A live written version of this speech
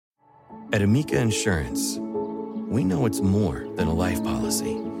At Amica Insurance, we know it's more than a life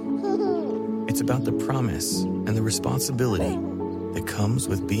policy. It's about the promise and the responsibility that comes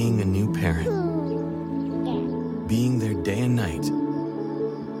with being a new parent. Being there day and night,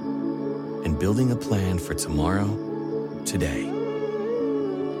 and building a plan for tomorrow, today.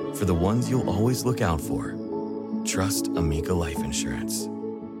 For the ones you'll always look out for, trust Amica Life Insurance.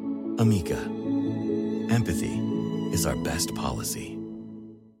 Amica. Empathy is our best policy.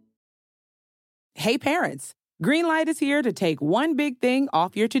 Hey parents, Greenlight is here to take one big thing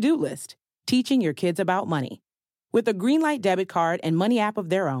off your to-do list, teaching your kids about money. With a Greenlight debit card and money app of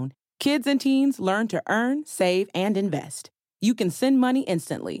their own, kids and teens learn to earn, save, and invest. You can send money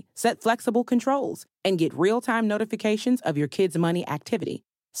instantly, set flexible controls, and get real-time notifications of your kids' money activity.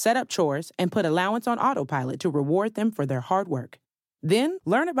 Set up chores and put allowance on autopilot to reward them for their hard work. Then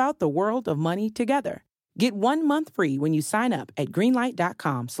learn about the world of money together. Get 1 month free when you sign up at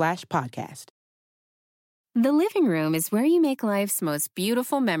greenlight.com/podcast. The living room is where you make life's most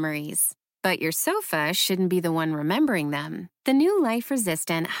beautiful memories. But your sofa shouldn't be the one remembering them. The new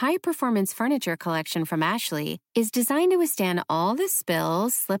life-resistant, high-performance furniture collection from Ashley is designed to withstand all the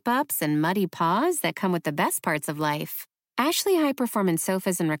spills, slip-ups, and muddy paws that come with the best parts of life. Ashley high-performance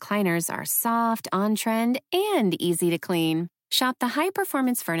sofas and recliners are soft, on-trend, and easy to clean. Shop the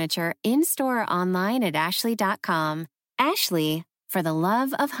high-performance furniture in-store or online at ashley.com. Ashley, for the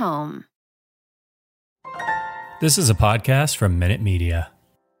love of home. This is a podcast from Minute Media.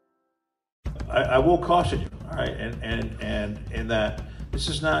 I will caution you, all right, and in that this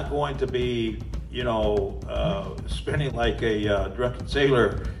is not going to be, spinning like a drunken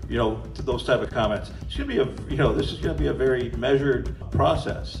sailor, to those type of comments. It's going to be this is going to be a very measured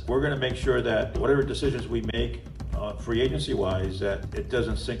process. We're going to make sure that whatever decisions we make, free agency-wise, that it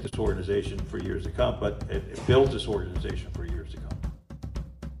doesn't sink this organization for years to come, but it builds this organization for years to come.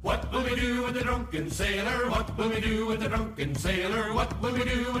 What will we do with the drunken sailor? What will we do with the drunken sailor? What will we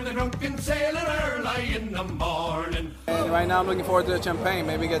do with the drunken sailor early in the morning? And right now I'm looking forward to the champagne.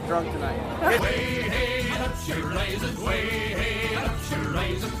 Maybe get drunk tonight. Way hey, and up she rises. Way hey, and up she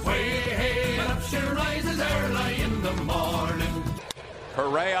rises. Way hey, and up she rises early in the morning.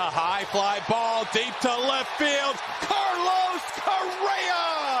 Correa, high fly ball deep to left field. Carlos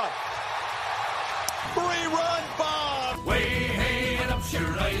Correa! 3-run bomb. Way hey, and up she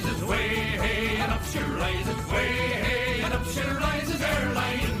rises. Way hey, and up she rises. Way hey, and up she rises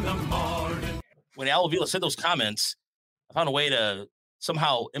early in the morning. When Avila said those comments, I found a way to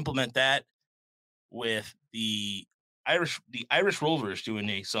somehow implement that with the Irish Rovers doing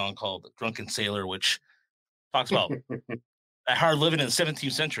a song called "Drunken Sailor," which talks about that hard living in the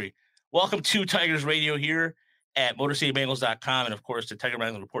 17th century. Welcome to Tigers Radio here at MotorCityBengals.com and, of course, the Tiger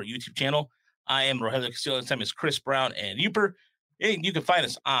Bengals Report YouTube channel. I am Rogelio Castillo. This time is Chris Brown and Uper. And you can find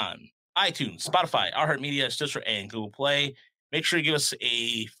us on iTunes, Spotify, iHeartMedia, Stitcher, and Google Play. Make sure you give us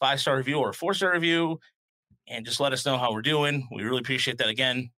a 5-star review or a 4-star review and just let us know how we're doing. We really appreciate that.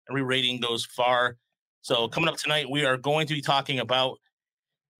 Again, every rating goes far. So coming up tonight, we are going to be talking about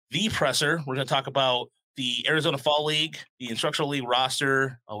the presser. We're going to talk about the Arizona Fall League, the Instructional League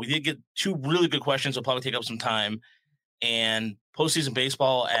roster. We did get 2 really good questions. It'll probably take up some time. And postseason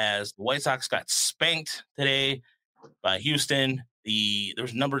baseball, as the White Sox got spanked today by Houston. There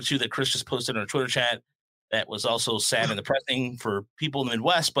was number 2 that Chris just posted on our Twitter chat that was also sad and depressing for people in the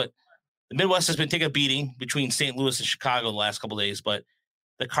Midwest. But the Midwest has been taking a beating between St. Louis and Chicago the last couple of days. But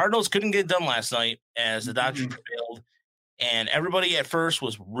the Cardinals couldn't get it done last night as the Dodgers prevailed. And everybody at first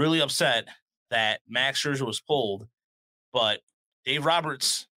was really upset that Max Scherzer was pulled. But Dave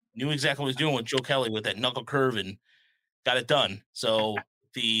Roberts knew exactly what he was doing with Joe Kelly with that knuckle curve and got it done. So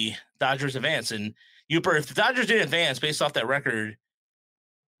the Dodgers advance. And Uper, if the Dodgers didn't advance based off that record,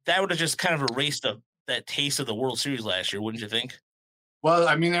 that would have just kind of erased that taste of the World Series last year, wouldn't you think? Well,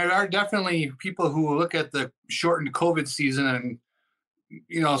 I mean, there are definitely people who look at the shortened COVID season and,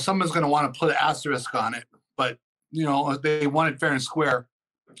 someone's going to want to put an asterisk on it. But, they won it fair and square.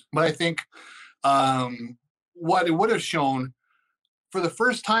 But I think what it would have shown, for the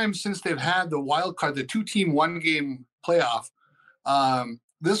first time since they've had the wild card, the 2-team 1-game playoff,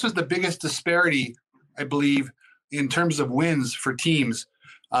 this was the biggest disparity, I believe, in terms of wins for teams.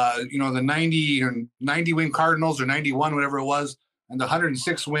 The 90 win Cardinals or 91, whatever it was, and the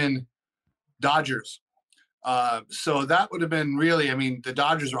 106 win Dodgers. So that would have been really, the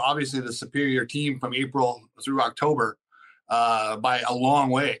Dodgers were obviously the superior team from April through October by a long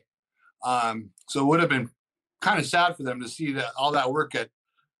way. So it would have been kind of sad for them to see that all that work get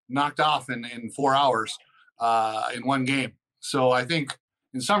knocked off in 4 hours in one game. So I think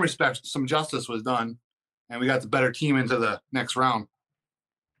in some respects, some justice was done and we got the better team into the next round.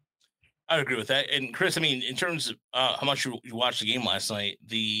 I agree with that. And Chris, I mean, in terms of how much you watched the game last night,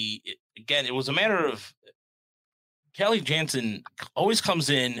 it was a matter of Kelly Jansen always comes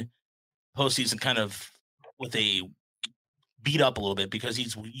in postseason kind of with a beat up a little bit because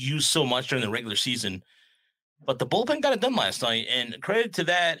he's used so much during the regular season. But the bullpen got it done last night, and credit to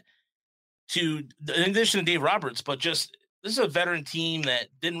that, in addition to Dave Roberts, but just this is a veteran team that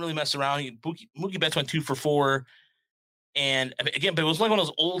didn't really mess around. Mookie Betts went 2 for 4. And again, but it was like one of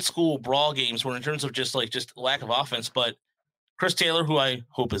those old school brawl games where in terms of just lack of offense, but Chris Taylor, who I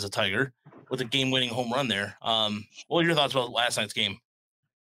hope is a Tiger, with a game-winning home run there. What are your thoughts about last night's game?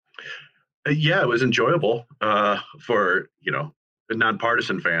 Yeah, it was enjoyable for,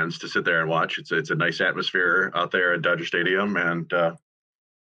 nonpartisan fans to sit there and watch. It's a nice atmosphere out there at Dodger Stadium. And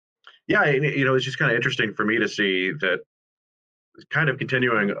it's just kind of interesting for me to see that it's kind of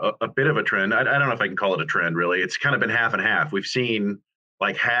continuing a bit of a trend. I don't know if I can call it a trend, really. It's kind of been half and half. We've seen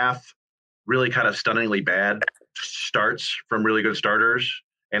like half really kind of stunningly bad starts from really good starters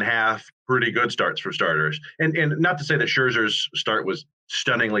and half pretty good starts from starters. And not to say that Scherzer's start was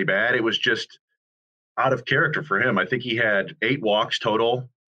stunningly bad. It was just out of character for him. I think he had 8 walks total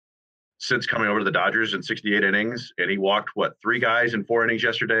since coming over to the Dodgers in 68 innings. And he walked, 3 guys in 4 innings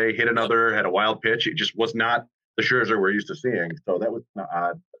yesterday, hit another, had a wild pitch. It just was not the Scherzer we're used to seeing. So that was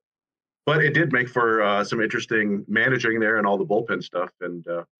odd. But it did make for some interesting managing there and all the bullpen stuff. And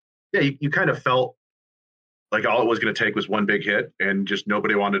you kind of felt like all it was going to take was one big hit, and just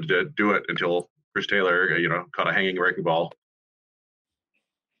nobody wanted to do it until Chris Taylor, caught a hanging wrecking ball.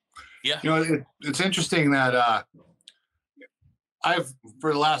 Yeah. It's interesting that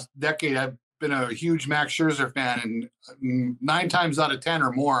for the last decade, I've been a huge Max Scherzer fan, and 9 times out of 10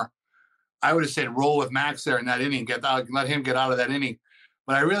 or more, I would have said roll with Max there in that inning, let him get out of that inning.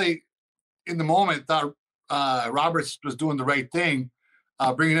 But I really, in the moment, thought Roberts was doing the right thing,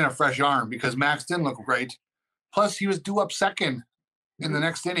 bringing in a fresh arm, because Max didn't look great. Plus, he was due up second in the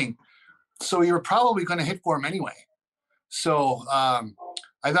next inning, so you were probably going to hit for him anyway. So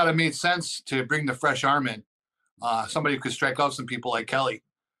I thought it made sense to bring the fresh arm in, somebody who could strike out some people like Kelly.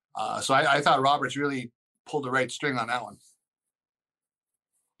 So I thought Roberts really pulled the right string on that one.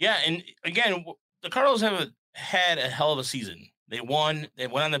 Yeah, and again, the Cardinals have had a hell of a season. They won. They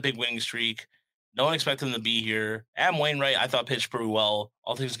went on the big winning streak. No one expected them to be here. Adam Wainwright, I thought, pitched pretty well.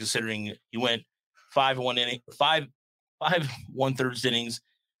 All things considering, he went 5 1/3 innings,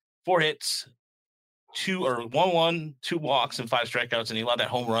 4 hits, 1 2 walks, and 5 strikeouts, and he allowed that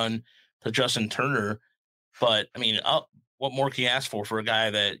home run to Justin Turner. But I mean, what more can you ask for a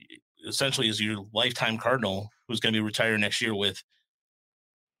guy that essentially is your lifetime Cardinal, who's going to be retired next year with?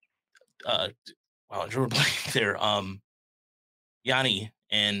 Drew blank there. Yanni,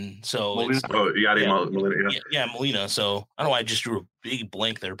 and so Molina. Yeah, Molina. So I don't know why I just drew a big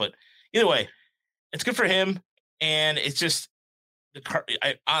blank there, but either way, it's good for him. And it's just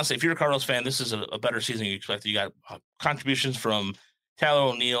honestly, if you're a Cardinals fan, this is a better season than you expected. You got contributions from Tyler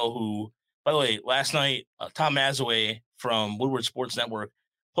O'Neill, who, by the way, last night Tom Mazaway from Woodward Sports Network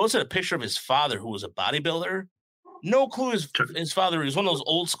posted a picture of his father, who was a bodybuilder. No clue his father. He was one of those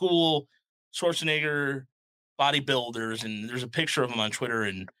old school Schwarzenegger bodybuilders, and there's a picture of him on Twitter,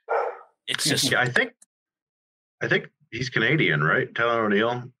 and it's just. I think he's Canadian, right? Tyler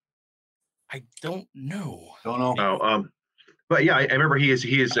O'Neill. I don't know. No, but yeah, I remember he is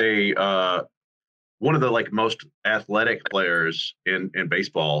a one of the most athletic players in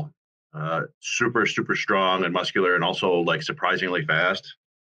baseball. Super strong and muscular, and also surprisingly fast.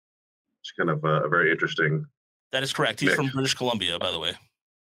 It's kind of a very interesting. That is correct. He's from British Columbia, by the way.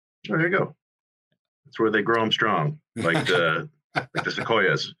 Oh, there you go. That's where they grow them strong, like the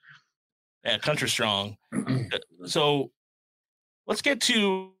sequoias. Yeah, country strong. So let's get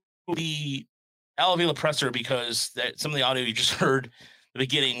to the Avila presser, because some of the audio you just heard at the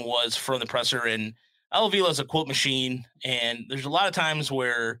beginning was from the presser, and Avila is a quote machine, and there's a lot of times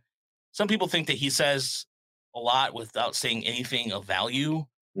where some people think that he says a lot without saying anything of value.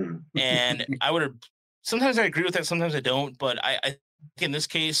 And sometimes I agree with that, sometimes I don't, but I think in this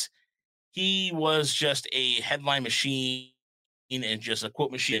case, he was just a headline machine and just a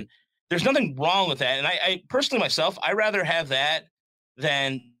quote machine. There's nothing wrong with that. And I personally myself, I rather have that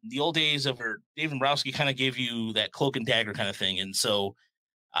than the old days of where Dave Dombrowski kind of gave you that cloak and dagger kind of thing. And so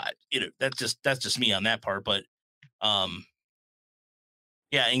that's just me on that part. But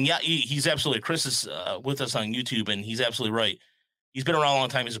he's absolutely, Chris is with us on YouTube, and he's absolutely right. He's been around a long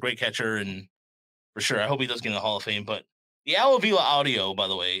time. He's a great catcher, and for sure, I hope he does get in the Hall of Fame. But the Avila audio, by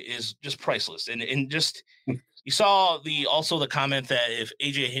the way, is just priceless. And just you saw the comment that if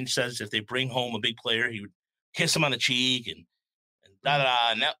AJ Hinch says if they bring home a big player, he would kiss him on the cheek and da da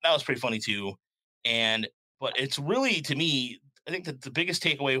da. And that was pretty funny too. But it's really, to me, I think that the biggest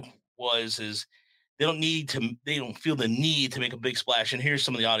takeaway is they don't feel the need to make a big splash. And here's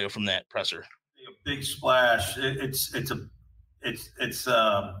some of the audio from that presser. A big splash. I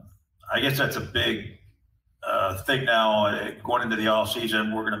guess that's a big thing now. Going into the off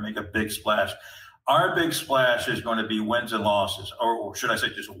season, we're going to make a big splash. Our big splash is going to be wins and losses, or should I say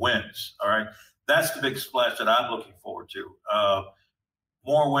just wins? All right. That's the big splash that I'm looking forward to.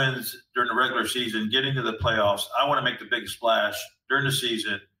 More wins during the regular season, getting to the playoffs. I want to make the big splash during the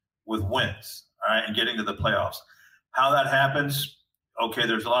season with wins, all right, and getting to the playoffs. How that happens, okay,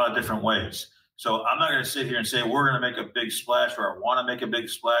 there's a lot of different ways. So I'm not going to sit here and say we're going to make a big splash or I want to make a big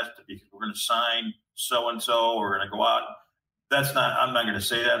splash because we're going to sign so-and-so or we're going to go out. I'm not going to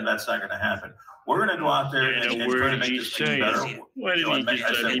say that, and that's not going to happen. We're going to go out there and try to make this thing better. Why did he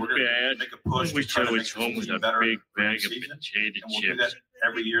just let me bad? Make a push We to try to tell make it's home with a better big bag of season, potato and we'll do that chips.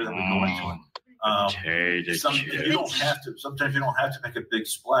 every year that we go into it. Potato You don't have to. Sometimes you don't have to make a big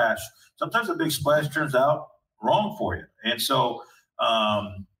splash. Sometimes a big splash turns out wrong for you. And so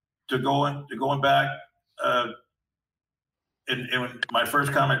going back in my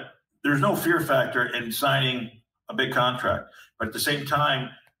first comment, there's no fear factor in signing a big contract. But at the same time,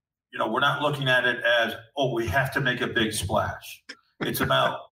 we're not looking at it as, we have to make a big splash. It's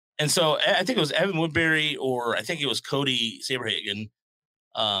about. And so I think it was Evan Woodbury, or I think it was Cody Saberhagen,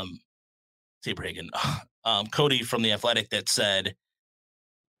 Cody from The Athletic, that said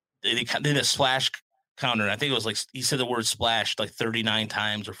they did a splash counter. And I think it was like, he said the word splash like 39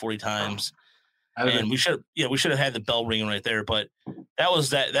 times or 40 times. And we should have had the bell ringing right there. But that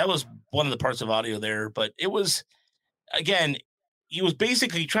was one of the parts of audio there. But it was, again, he was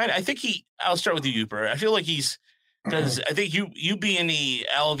basically trying to, I'll start with you, Uper. I feel like because I think you being the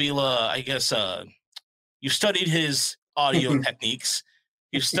Avila, I guess, you studied his audio techniques,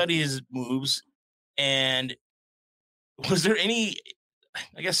 you studied his moves, and was there any,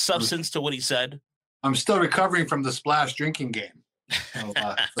 I guess, substance to what he said? I'm still recovering from the splash drinking game.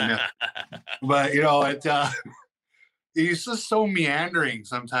 But, he's just so meandering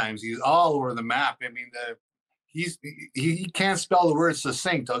sometimes. He's all over the map. I mean, he can't spell the word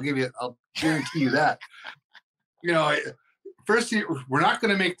succinct. I'll guarantee you that. First, we're not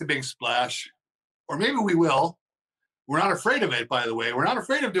going to make the big splash, or maybe we will. We're not afraid of it, by the way. We're not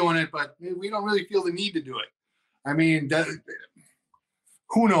afraid of doing it, but we don't really feel the need to do it. I mean,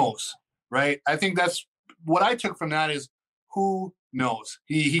 who knows, right? I think that's what I took from that is who knows.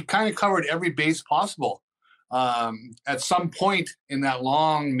 He kind of covered every base possible at some point in that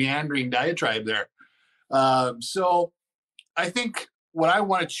long meandering diatribe there. So I think what I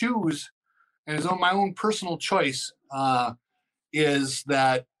want to choose, and is my own personal choice, is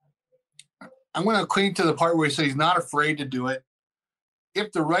that I'm going to cling to the part where he says he's not afraid to do it.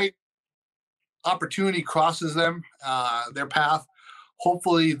 If the right opportunity crosses their path,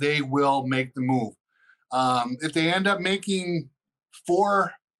 hopefully they will make the move. If they end up making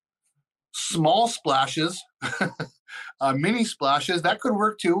 4 small splashes, mini splashes, that could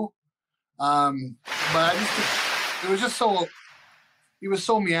work too. But it was just he was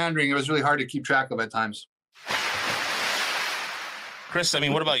so meandering. It was really hard to keep track of at times. Chris, I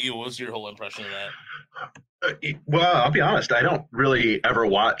mean, what about you? What was your whole impression of that? Well, I'll be honest. I don't really ever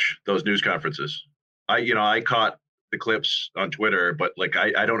watch those news conferences. I caught the clips on Twitter, but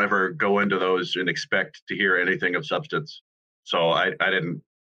I don't ever go into those and expect to hear anything of substance. So I didn't.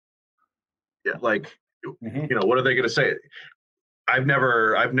 Yeah, what are they going to say? I've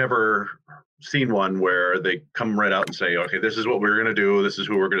never seen one where they come right out and say, okay, this is what we're going to do. This is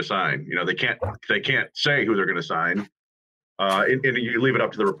who we're going to sign. They can't say who they're going to sign. And you leave it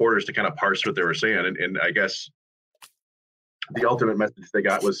up to the reporters to kind of parse what they were saying. And I guess the ultimate message they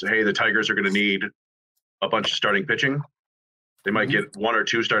got was, hey, the Tigers are going to need a bunch of starting pitching. They might get 1 or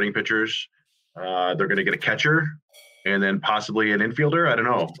 2 starting pitchers. They're going to get a catcher and then possibly an infielder. I don't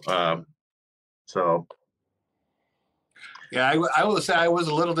know. Yeah, I will say I was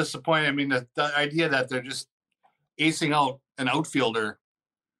a little disappointed. I mean, the idea that they're just acing out an outfielder,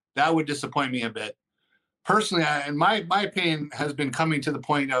 that would disappoint me a bit. Personally, and my opinion has been coming to the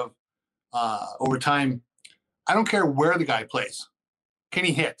point of over time, I don't care where the guy plays. Can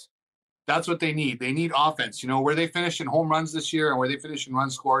he hit? That's what they need. They need offense. Where they finished in home runs this year and where they finished in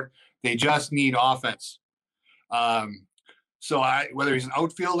runs scored, they just need offense. So whether he's an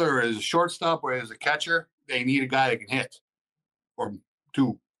outfielder or as a shortstop or as a catcher, they need a guy that can hit. Or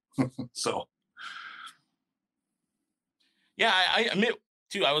 2. So. Yeah, I admit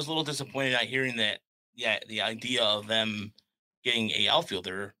too, I was a little disappointed at hearing that. Yeah, the idea of them getting a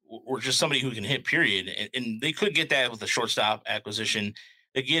outfielder or just somebody who can hit, period. And they could get that with a shortstop acquisition.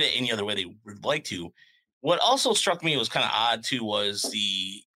 They get it any other way they would like to. What also struck me was kind of odd too was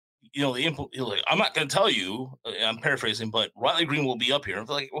like, I'm not going to tell you, I'm paraphrasing, but Riley Green will be up here. I'm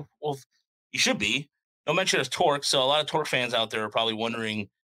like, well, he should be. No mention of Torque. So a lot of Torque fans out there are probably wondering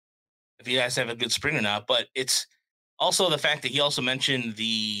if he has to have a good spring or not. But it's also the fact that he also mentioned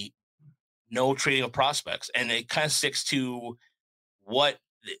the no trading of prospects. And it kind of sticks to what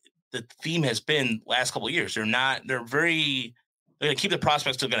the theme has been last couple of years. They're going to keep the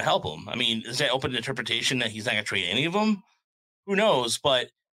prospects. They're going to help him. I mean, is that open to interpretation that he's not going to trade any of them? Who knows? But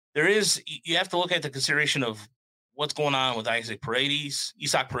you have to look at the consideration of what's going on with Isaac Paredes,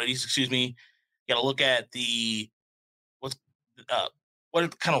 excuse me. You got to look at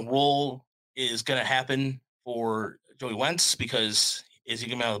what kind of role is going to happen for Joey Wentz, because is he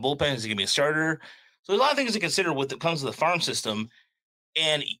going to be out of the bullpen? Is he going to be a starter? So there's a lot of things to consider when it comes to the farm system.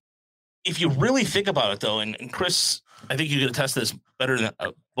 And if you really think about it, though, and Chris, I think you can attest to this better than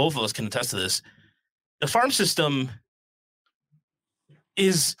both of us can attest to this. The farm system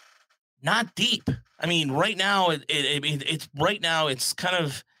is not deep. I mean, right now, it's kind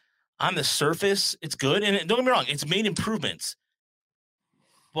of on the surface. It's good, and don't get me wrong, it's made improvements.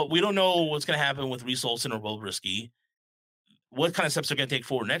 But we don't know what's going to happen with Reese Olson or Will Brisky. What kind of steps they're going to take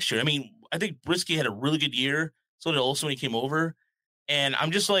forward next year? I mean, I think Brisky had a really good year. So did Olson when he came over. And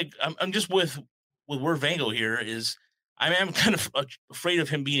I'm just with where Vango here is. I am kind of afraid of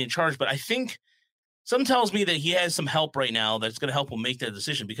him being in charge, but I think something tells me that he has some help right now that's going to help him make that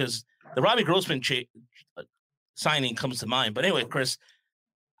decision, because the Robbie Grossman signing comes to mind. But anyway, Chris,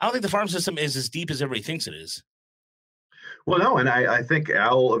 I don't think the farm system is as deep as everybody thinks it is. Well, no, and I think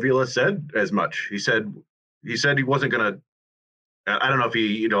Al Avila said as much. He said he wasn't going to. I don't know if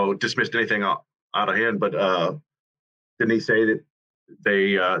he dismissed anything out of hand, but didn't he say that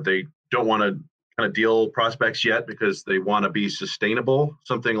they don't want to kind of deal prospects yet because they want to be sustainable,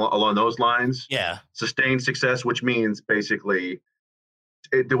 something along those lines? Yeah, sustained success, which means basically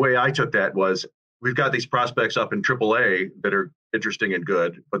the way I took that was we've got these prospects up in AAA that are interesting and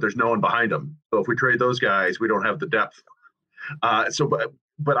good, but there's no one behind them. So if we trade those guys, we don't have the depth.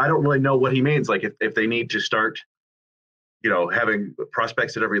 But I don't really know what he means. Like if they need to start, having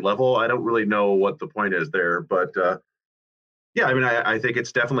prospects at every level, I don't really know what the point is there. But yeah, I mean, I think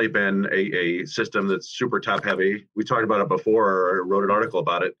it's definitely been a system that's super top heavy. We talked about it before, or wrote an article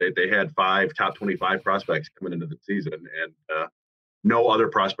about it. They had 5 top 25 prospects coming into the season, and no other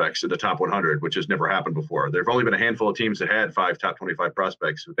prospects in the top 100, which has never happened before. There have only been a handful of teams that had 5 top 25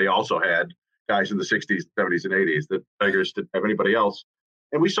 prospects. They also had guys in the 60s, 70s, and 80s. The Tigers didn't have anybody else.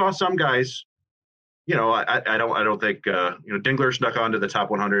 And we saw some guys, I don't think, Dingler snuck onto the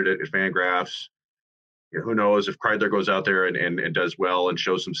top 100 at Fangraphs. Who knows if Kreidler goes out there and does well and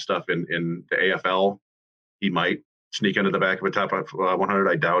shows some stuff in the AFL, he might sneak into the back of a top 100.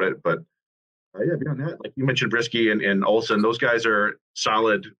 I doubt it, but yeah, beyond that, like you mentioned, Brisky and Olson, those guys are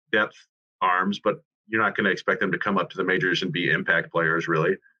solid depth arms, but you're not going to expect them to come up to the majors and be impact players,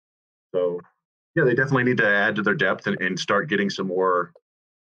 really. So, yeah, they definitely need to add to their depth and start getting some more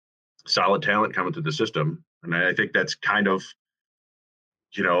solid talent coming through the system. And I think that's kind of,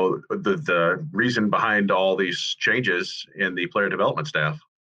 the reason behind all these changes in the player development staff.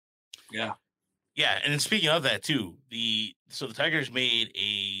 Yeah. Yeah. And speaking of that too, the Tigers made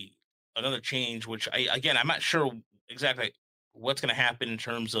another change, which I'm not sure exactly what's going to happen in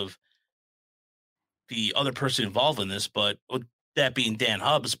terms of the other person involved in this, but with that being Dan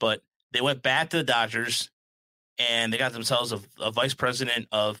Hubbs, but they went back to the Dodgers and they got themselves a vice president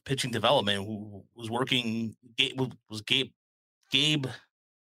of pitching development who was working, was Gabe,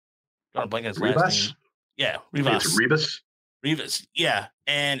 I'm blanking his last name. Yeah, Rivas. Yeah.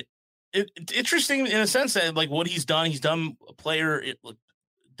 And it's interesting in a sense that like what he's done a player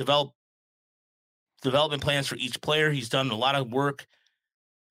development plans for each player. He's done a lot of work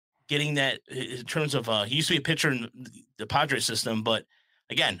getting that in terms of he used to be a pitcher in the Padres system, but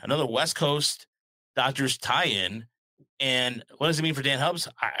again, another West Coast Dodgers tie-in. And what does it mean for Dan Hubbs?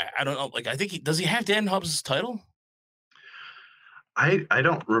 I don't know. Like, I think does he have Dan Hubbs' title? I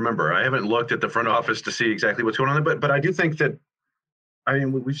don't remember. I haven't looked at the front office to see exactly what's going on there, but I do think that, I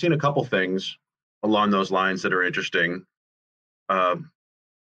mean, we've seen a couple things along those lines that are interesting. Some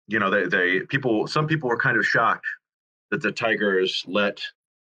people were kind of shocked that the Tigers let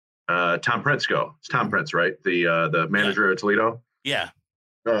Tom Prince go. It's Tom Prince, right? The manager at Toledo. Yeah.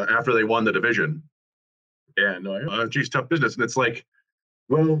 After they won the division, and geez, tough business. And it's like,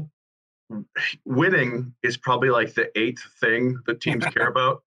 well, winning is probably like the 8th thing that teams care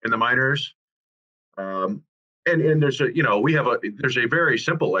about in the minors. And and there's there's a very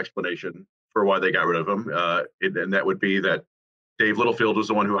simple explanation for why they got rid of him, and that would be that Dave Littlefield was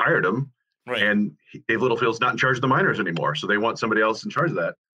the one who hired him, right. And Dave Littlefield's not in charge of the minors anymore, so they want somebody else in charge of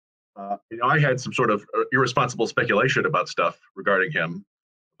that. I had some sort of irresponsible speculation about stuff regarding him,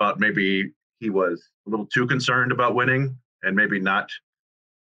 about maybe he was a little too concerned about winning and maybe not,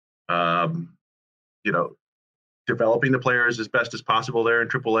 developing the players as best as possible there in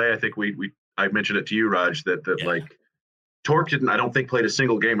AAA. I think I mentioned it to you, Raj, that like Torque I don't think played a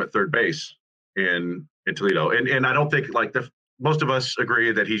single game at third base in Toledo, and I don't think most of us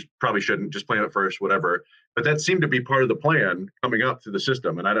agree that he probably shouldn't just play him at first, whatever. But that seemed to be part of the plan coming up through the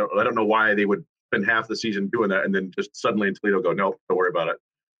system, and I don't know why they would spend half the season doing that and then just suddenly in Toledo go, no, don't worry about it.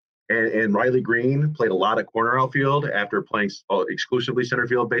 And Riley Green played a lot of corner outfield after playing exclusively center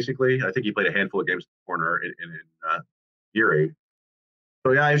field, basically. I think he played a handful of games in the corner in Erie.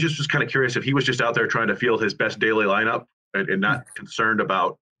 So, yeah, I was just kind of curious if he was just out there trying to field his best daily lineup and not concerned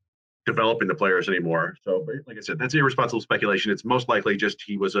about developing the players anymore. So, like I said, that's irresponsible speculation. It's most likely just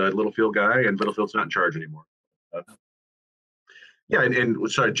he was a Littlefield guy, and Littlefield's not in charge anymore.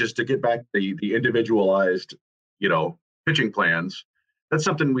 And sorry, just to get back the individualized, pitching plans, that's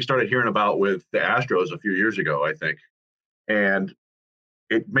something we started hearing about with the Astros a few years ago, I think. And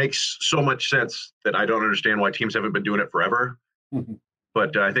it makes so much sense that I don't understand why teams haven't been doing it forever. Mm-hmm.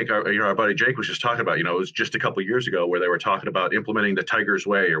 But I think our buddy Jake was just talking about, it was just a couple of years ago where they were talking about implementing the Tiger's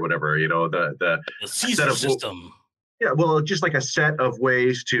Way or whatever, the season system. Yeah, well, just like a set of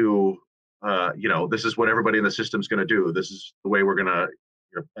ways to, this is what everybody in the system's going to do. This is the way we're going to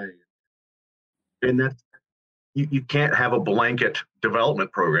play. And that's, you can't have a blanket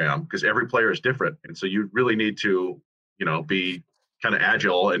development program because every player is different. And so you really need to, be kind of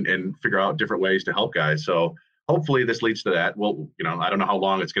agile and figure out different ways to help guys. So hopefully this leads to that. Well, I don't know how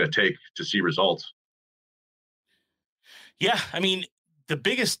long it's going to take to see results. Yeah. I mean, the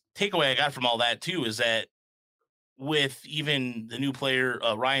biggest takeaway I got from all that too, is that with even the new player,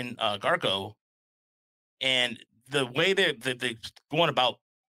 Ryan Garco, and the way they're going about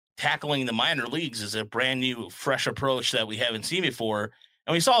tackling the minor leagues is a brand new, fresh approach that we haven't seen before.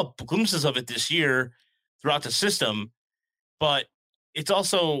 And we saw glimpses of it this year throughout the system, but it's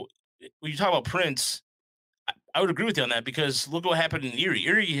also, when you talk about Prince, I would agree with you on that, because look what happened in Erie.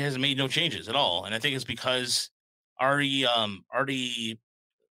 Erie has made no changes at all. And I think it's because Artie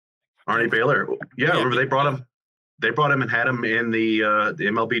Baylor. Yeah, remember they brought him and had him in the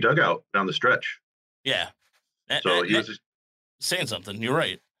MLB dugout down the stretch. Yeah. So he was just saying something. You're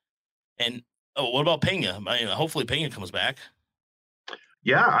right. And what about Pena? I mean, hopefully Pena comes back.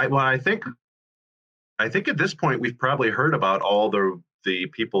 Yeah, I think at this point we've probably heard about all the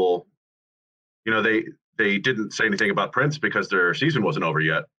people. They didn't say anything about Prince because their season wasn't over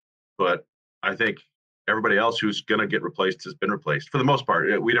yet, but I think everybody else who's going to get replaced has been replaced for the most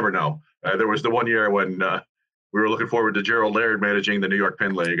part. We never know. There was the one year when we were looking forward to Gerald Laird managing the New York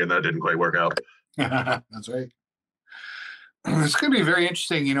Penn League, and that didn't quite work out. That's right. It's going to be very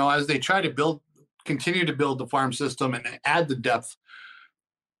interesting, as they try to continue to build the farm system and add the depth.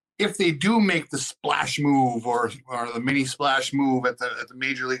 If they do make the splash move or the mini splash move at the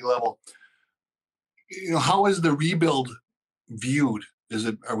major league level, how is the rebuild viewed?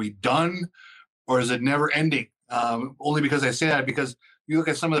 Are we done, or is it never ending? Only because I say that because you look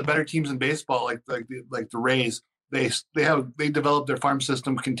at some of the better teams in baseball, like the Rays, they develop their farm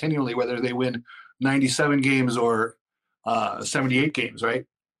system continually, whether they win 97 games or 78 games, right?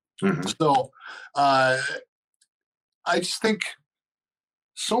 Mm-hmm. So I just think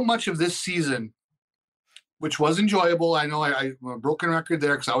so much of this season, which was enjoyable. I know I'm a broken record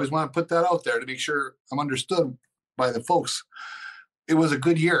there because I always want to put that out there to make sure I'm understood by the folks. It was a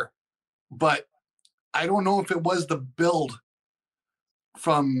good year, but I don't know if it was the build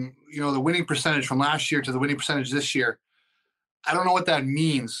from, the winning percentage from last year to the winning percentage this year. I don't know what that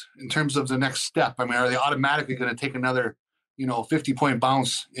means in terms of the next step. I mean, are they automatically going to take another, 50-point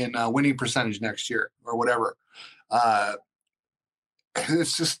bounce in winning percentage next year or whatever?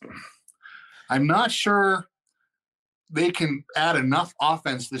 It's just, I'm not sure they can add enough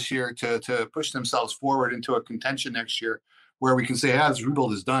offense this year to push themselves forward into a contention next year where we can say, this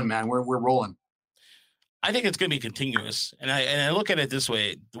rebuild is done, man. We're rolling. I think it's going to be continuous. And I look at it this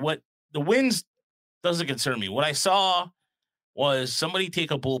way. What the wins doesn't concern me. What I saw was somebody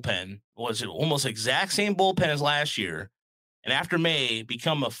take a bullpen, was it almost exact same bullpen as last year, and after May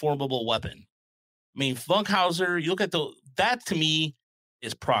become a formidable weapon. I mean, Funkhauser, you look at that to me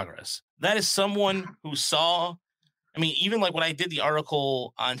is progress. That is someone who saw, even like when I did the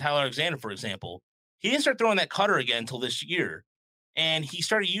article on Tyler Alexander, for example, he didn't start throwing that cutter again until this year. And he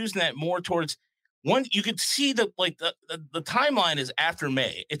started using that more towards you could see that like the timeline is after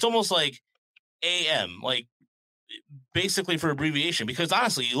May. It's almost like AM, like basically for abbreviation, because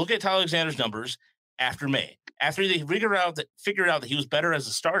honestly, you look at Tyler Alexander's numbers after May, after they figured out that he was better as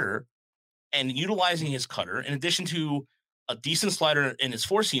a starter and utilizing his cutter in addition to a decent slider in his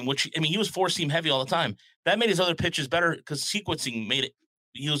four seam, which, I mean, he was four seam heavy all the time. That made his other pitches better because sequencing made it,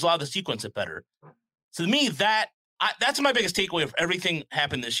 he was allowed to sequence it better. So to me, that's my biggest takeaway of everything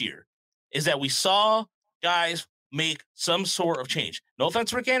happened this year is that we saw guys make some sort of change. No offense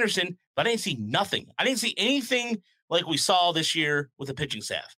to Rick Anderson, but I didn't see nothing. I didn't see anything like we saw this year with the pitching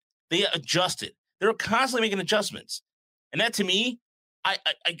staff. They adjusted. They're constantly making adjustments. And that to me, I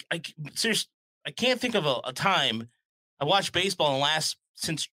seriously, I can't think of a time I watched baseball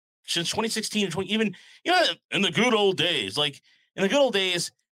since 2016, even, in the good old days. Like in the good old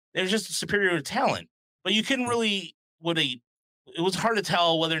days, there's just a superior talent, but you couldn't really, it was hard to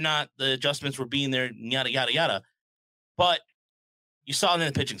tell whether or not the adjustments were being there, yada, yada, yada. But you saw it in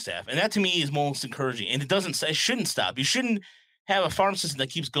the pitching staff. And that to me is most encouraging. And it shouldn't stop. You shouldn't have a farm system that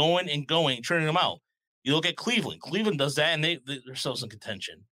keeps going and going, churning them out. You look at Cleveland. Cleveland does that, and they're themselves in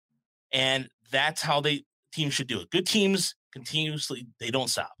contention. And that's how teams should do it. Good teams continuously, they don't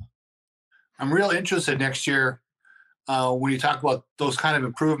stop. I'm real interested next year when you talk about those kind of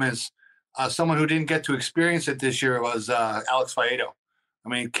improvements. Someone who didn't get to experience it this year was Alex Faedo. I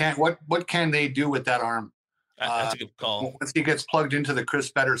mean, what can they do with that arm? That's a good call. Once he gets plugged into the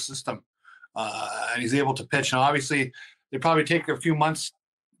Chris Better system and he's able to pitch. Now, obviously, they probably take a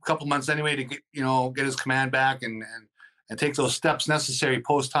couple months anyway to get his command back and take those steps necessary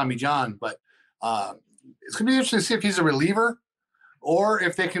post Tommy John. But it's going to be interesting to see if he's a reliever or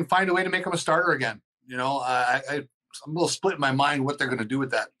if they can find a way to make him a starter again. I'm a little split in my mind what they're going to do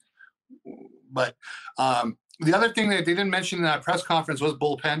with that. But the other thing that they didn't mention in that press conference was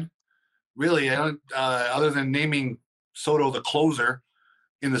bullpen. Really, other than naming Soto the closer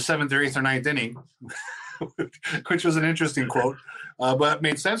in the 7th or 8th or 9th inning, which was an interesting quote, but it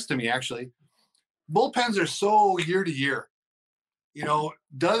made sense to me, actually. Bullpens are so year to year.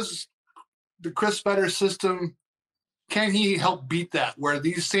 Does the Chris Better system, can he help beat that, where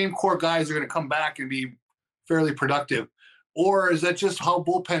these same core guys are going to come back and be fairly productive? Or is that just how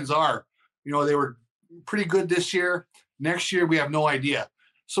bullpens are? They were pretty good this year. Next year, we have no idea.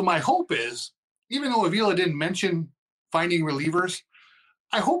 So my hope is, even though Avila didn't mention finding relievers,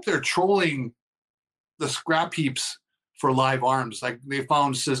 I hope they're trolling the scrap heaps for live arms, like they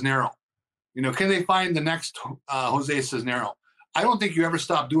found Cisnero. Can they find the next Jose Cisnero? I don't think you ever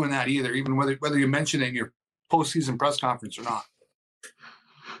stop doing that either, even whether you mention it in your postseason press conference or not.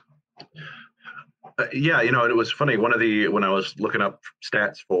 Yeah, it was funny. When I was looking up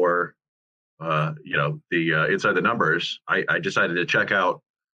stats for, the inside the numbers, I decided to check out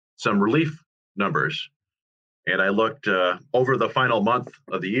some relief numbers. And I looked over the final month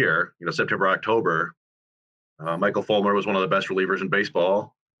of the year, September, October. Michael Fulmer was one of the best relievers in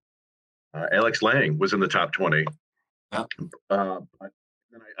baseball. Alex Lang was in the top 20. Yeah. Then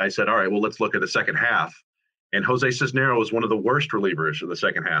I said, all right, well, let's look at the second half. And Jose Cisnero was one of the worst relievers in the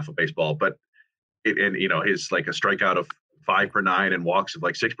second half of baseball. But his like a strikeout of 5 per 9 and walks of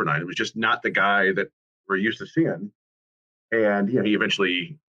like 6 per 9. It was just not the guy that we're used to seeing. And he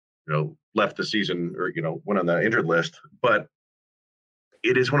eventually, left the season or went on the injured list. But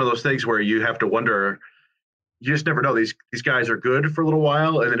it is one of those things where you have to wonder. You just never know. These guys are good for a little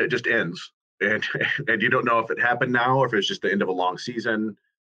while, and then it just ends. And you don't know if it happened now or if it's just the end of a long season.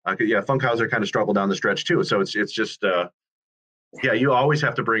 Funkhauser kind of struggled down the stretch too. So it's just you always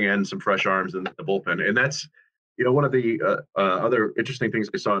have to bring in some fresh arms in the bullpen. And that's one of the other interesting things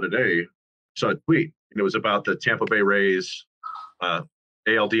I saw today. I saw a tweet, and it was about the Tampa Bay Rays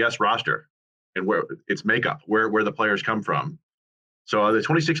ALDS roster and where its makeup, where the players come from. So the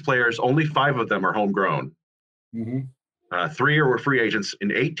 26 players, only 5 of them are homegrown. Mm-hmm. 3 were free agents,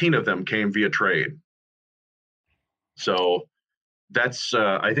 and 18 of them came via trade. So that's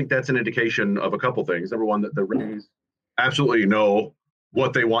I think that's an indication of a couple things. Number one, that the Rays absolutely know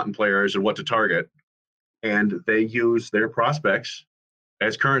what they want in players and what to target, and they use their prospects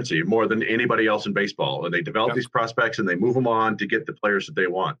as currency more than anybody else in baseball. And they develop these prospects and they move them on to get the players that they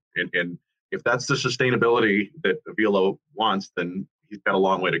want. And if that's the sustainability that Avila wants, then he's got a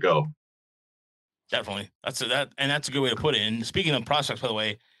long way to go. Definitely. That's a good way to put it. And speaking of prospects, by the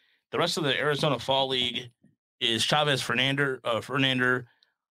way, the rest of the Arizona Fall League is Chavez Fernander,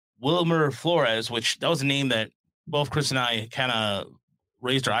 Wilmer Flores, which that was a name that both Chris and I kind of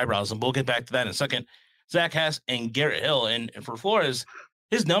raised our eyebrows, and we'll get back to that in a second. Zach Hass and Garrett Hill. And for Flores,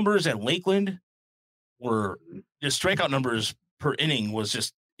 his numbers at Lakeland were just strikeout numbers per inning was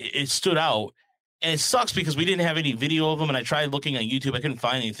just, it stood out. And it sucks because we didn't have any video of him, and I tried looking on YouTube. I couldn't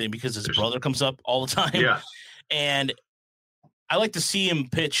find anything because his brother comes up all the time. Yeah. And I like to see him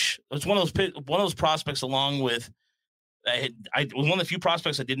pitch. It's one of those prospects along with I was one of the few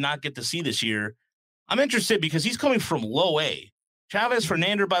prospects I did not get to see this year. I'm interested because he's coming from low A. Chavez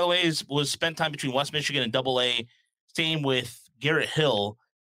Fernander, by the way, was spent time between West Michigan and Double A. Same with Garrett Hill.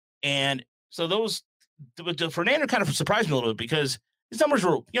 And so the Fernander kind of surprised me a little bit because his numbers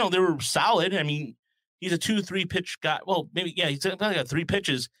were, they were solid. I mean, he's a 2-3 pitch guy. Well, maybe, yeah, he's probably got 3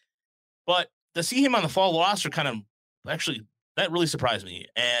 pitches. But to see him on the fall roster kind of actually, that really surprised me.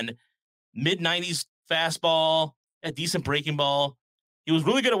 And mid-90s fastball, a decent breaking ball. He was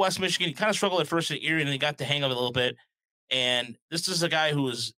really good at West Michigan. He kind of struggled at first at Erie, and then he got the hang of it a little bit. And this is a guy who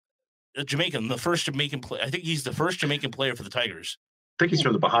is a Jamaican, the first Jamaican player. I think he's the first Jamaican player for the Tigers. I think he's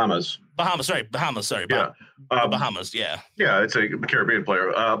from the Bahamas. Bahamas, sorry. Yeah. Bahamas, yeah. Yeah, it's a Caribbean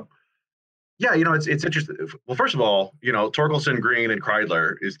player. Yeah, it's interesting. Well, first of all, Torkelson, Green, and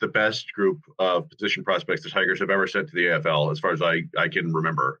Kreidler is the best group of position prospects the Tigers have ever sent to the AFL, as far as I can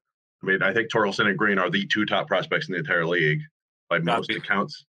remember. I mean, I think Torkelson and Green are the 2 top prospects in the entire league by most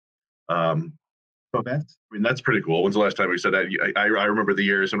accounts. So that's pretty cool. When's the last time we said that? I remember the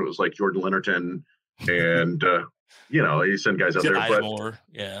years when it was like Jordan Linnerton and, you send guys out there. But,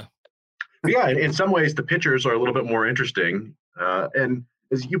 yeah. Yeah, in some ways, the pitchers are a little bit more interesting. And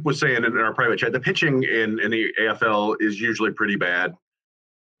as you was saying in our private chat, the pitching in the AFL is usually pretty bad.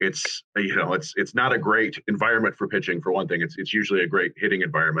 It's not a great environment for pitching, for one thing. It's usually a great hitting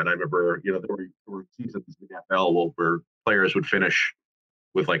environment. I remember, there were seasons in the AFL where players would finish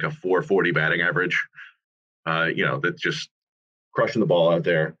with like a 440 batting average. That's just crushing the ball out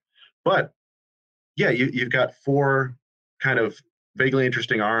there. But yeah, you've got 4 kind of vaguely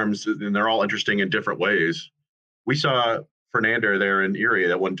interesting arms, and they're all interesting in different ways. We saw Fernander there in Erie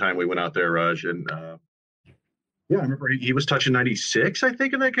that one time we went out there, Raj, and yeah, I remember he was touching 96, I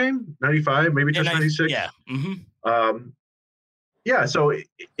think, in that game. 95, maybe touched 96. Yeah. Mm-hmm. Yeah, so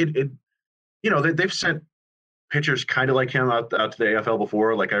they've sent pitchers kind of like him out to the AFL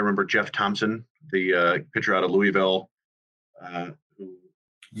before. Like I remember Jeff Thompson, the pitcher out of Louisville.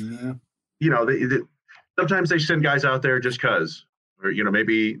 Sometimes they send guys out there just because, or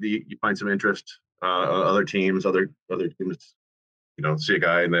maybe you find some interest. Other teams, see a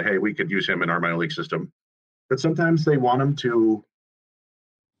guy and hey, we could use him in our minor league system. But sometimes they want them to,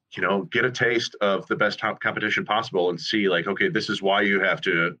 get a taste of the best top competition possible and see like, okay, this is why you have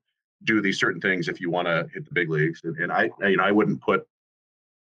to do these certain things if you want to hit the big leagues. And I wouldn't put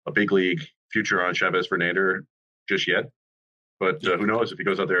a big league future on Chavez Fernander just yet, but who knows if he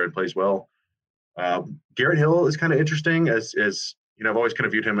goes out there and plays well. Garrett Hill is kind of interesting as I've always kind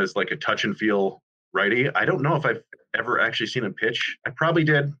of viewed him as like a touch and feel righty. I don't know if I've ever actually seen him pitch. I probably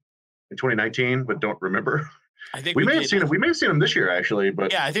did in 2019, but don't remember. I think we may have seen him. We may have seen him this year, actually.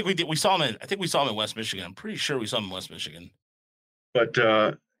 But yeah, I think we did. We saw him in West Michigan. I'm pretty sure we saw him in West Michigan. But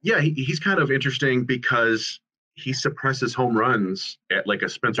yeah, he's kind of interesting because he suppresses home runs at like a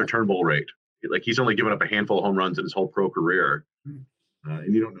Spencer Turnbull rate. Like he's only given up a handful of home runs in his whole pro career,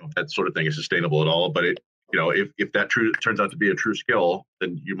 and you don't know if that sort of thing is sustainable at all. But if that turns out to be a true skill,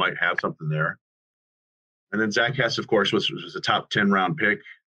 then you might have something there. And then Zach Hess, of course, was a top 10 round pick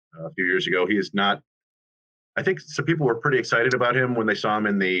a few years ago. He is not. I think some people were pretty excited about him when they saw him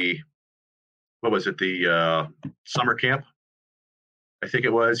in the summer camp. I think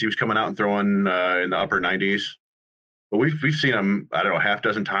it was. He was coming out and throwing in the upper 90s. But we've seen him, I don't know, half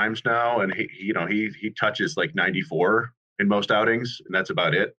dozen times now, and he touches like 94 in most outings, and that's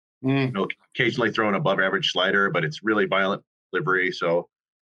about it. Occasionally throwing above average slider, but it's really violent delivery. So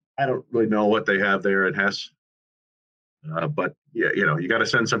I don't really know what they have there at Hess. But yeah, you got to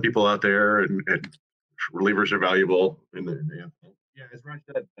send some people out there, and relievers are valuable. Yeah, as Ryan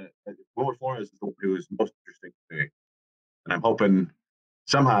said, Wilmer Flores is the one who is most interesting to me, and I'm hoping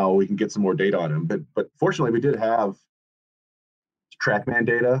somehow we can get some more data on him. But fortunately, we did have TrackMan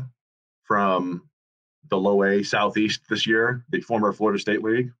data from the Low A Southeast this year, the former Florida State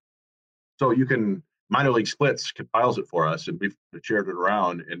League. So you can minor league splits compiles it for us, and we've shared it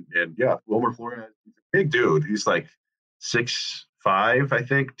around. And yeah, Wilmer Flores is a big dude. He's like 6'5", I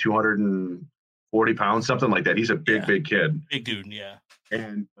think, 240 pounds, something like that. He's a big kid. Big dude, yeah.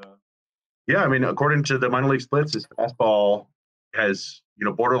 And yeah, I mean, according to the minor league splits, his fastball has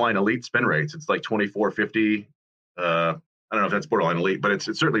borderline elite spin rates. It's like 2450. I don't know if that's borderline elite, but it's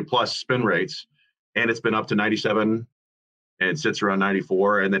certainly plus spin rates, and it's been up to 97 and sits around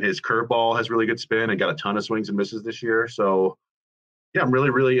 94. And then his curveball has really good spin and got a ton of swings and misses this year. So yeah, I'm really,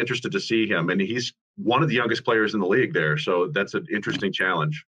 really interested to see him. And he's one of the youngest players in the league there. So that's an interesting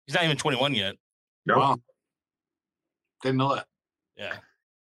challenge. He's not even 21 yet. No. Wow. Didn't know that.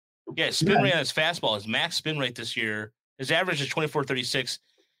 Yeah, spin rate on his fastball, his max spin rate this year, his average is 24.36.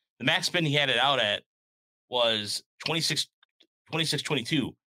 The max spin he had it out at was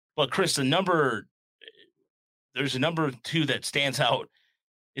 26.22. But Chris, there's a number 2 that stands out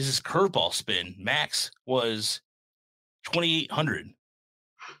is his curveball spin. Max was 2,800.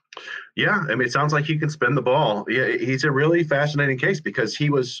 Yeah, I mean, it sounds like he can spin the ball. Yeah, he's a really fascinating case because he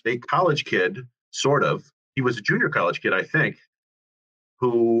was a college kid, sort of. He was a junior college kid, I think,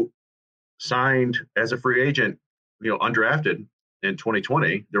 who signed as a free agent, undrafted in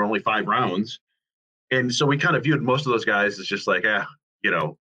 2020. There were only 5 rounds. And so we kind of viewed most of those guys as just like,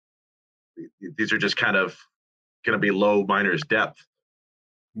 these are just kind of going to be low minors depth.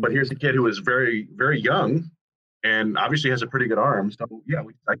 But here's a kid who is very, very young and obviously has a pretty good arm. So, yeah,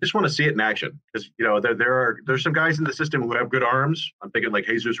 I just want to see it in action because, there's some guys in the system who have good arms. I'm thinking like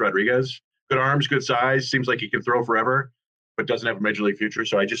Jesus Rodriguez, good arms, good size, seems like he can throw forever, but doesn't have a major league future.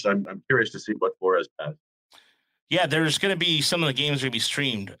 So I'm curious to see what Flores has. Yeah, there's going to be some of the games going to be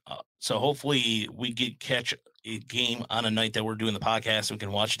streamed. So hopefully we catch a game on a night that we're doing the podcast. So we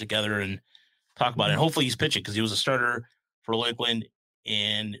can watch it together and talk about it. And hopefully he's pitching because he was a starter for Lakeland.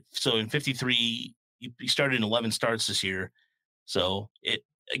 And so in 53, he started in 11 starts this year. So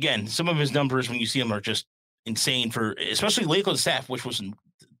again, some of his numbers when you see them are just insane for especially Lakeland staff, which wasn't.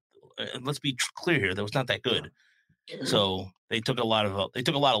 Let's be clear here, that was not that good. So they took a lot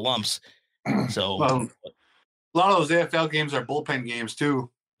of lumps. So a lot of those AFL games are bullpen games too.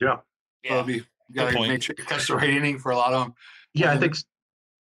 Yeah. So you got to make sure you catch the right inning for a lot of them. Yeah, I think.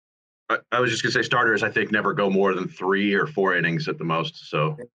 I was just gonna say starters. I think never go more than 3 or 4 innings at the most.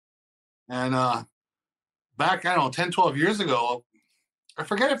 So. And back, 10, 12 years ago, I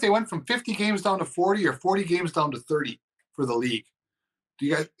forget if they went from 50 games down to 40 or 40 games down to 30 for the league. Do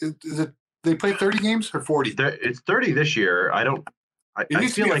you guys? They play 30 games or 40? It's 30 this year. I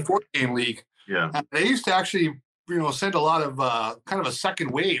used feel to be like a 40-game league. Yeah. They used to actually, send a lot of kind of a second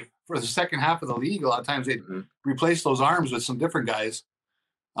wave for the second half of the league. A lot of times they'd replace those arms with some different guys.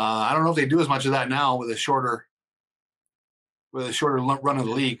 I don't know if they do as much of that now with a shorter run of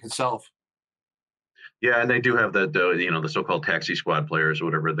the league itself. Yeah, and they do have the so-called taxi squad players or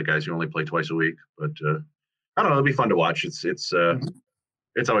whatever, the guys who only play twice a week. But I don't know, it'll be fun to watch.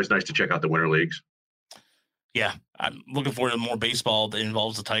 It's always nice to check out the winter leagues. Yeah, I'm looking forward to more baseball that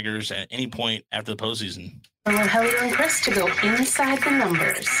involves the Tigers at any point after the postseason. I want Helio and Chris to go inside the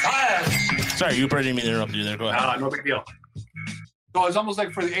numbers. Sorry, you didn't mean to interrupt you there. Go ahead. No big deal. So it's almost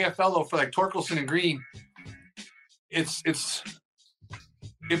like for the AFL, though, for like Torkelson and Green, it's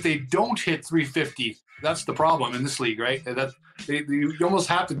if they don't hit 350, that's the problem in this league, right? You almost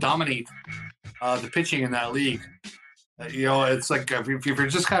have to dominate the pitching in that league. It's like if you're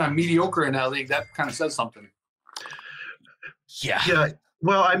just kind of mediocre in that league, that kind of says something. Yeah. Yeah.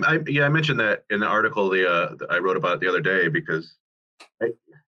 Well, I mentioned that in the article that I wrote about the other day because I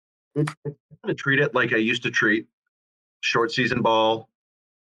kind of treat it like I used to treat short season ball,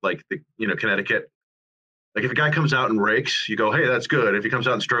 like Connecticut. Like if a guy comes out and rakes, you go, hey, that's good. If he comes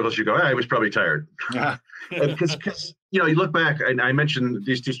out and struggles, you go, hey, he was probably tired. Yeah. Because you look back, and I mentioned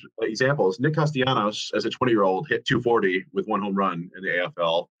these two examples. Nick Castellanos, as a 20-year-old, hit 240 with 1 home run in the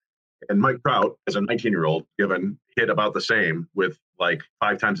AFL. And Mike Trout, as a 19-year-old, hit about the same with like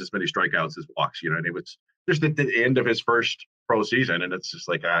 5 times as many strikeouts as walks. And it was just at the end of his first pro season. And it's just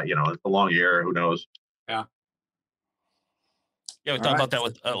like, it's a long year. Who knows? Yeah. Yeah, we talked about that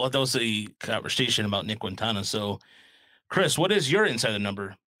with that was the conversation about Nick Quintana. So, Chris, what is your inside the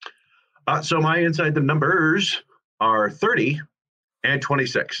number? So my inside the numbers are 30 and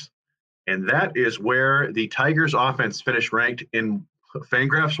 26. And that is where the Tigers offense finished ranked in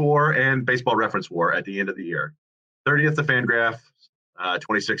Fangraphs WAR and Baseball Reference WAR at the end of the year. 30th to Fangraph,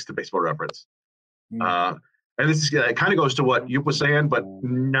 26th to Baseball Reference. And this kind of goes to what you were saying, but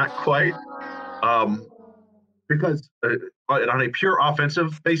not quite. Because on a pure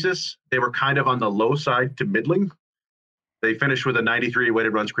offensive basis, they were kind of on the low side to middling. They finished with a 93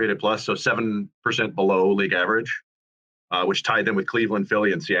 weighted runs created plus, so 7% below league average, which tied them with Cleveland,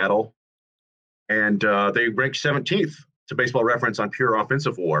 Philly, and Seattle. And they ranked 17th to Baseball Reference on pure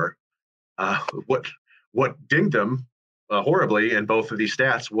offensive WAR. What dinged them horribly in both of these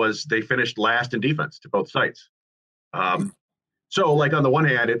stats was they finished last in defense to both sites. So, like on the one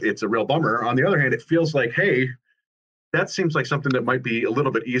hand, it's a real bummer. On the other hand, it feels like, hey, that seems like something that might be a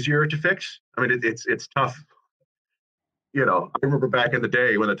little bit easier to fix. I mean, it's tough. I remember back in the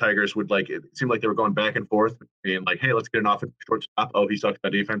day when the Tigers would it seemed like they were going back and forth being like, hey, let's get an offensive shortstop. Oh, he sucks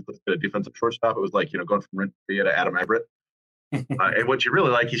at defense. Let's get a defensive shortstop. It was like, going from Renteria to Adam Everett. And what you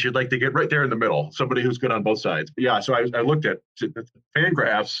really like is you'd like to get right there in the middle, somebody who's good on both sides. But yeah, so I looked at the fan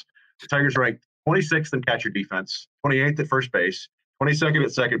graphs. The Tigers ranked 26th in catcher defense, 28th at first base, 22nd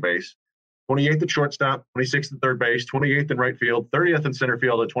at second base, 28th at shortstop, 26th at third base, 28th in right field, 30th in center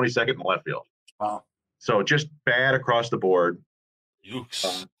field, and 22nd in left field. Wow. So just bad across the board.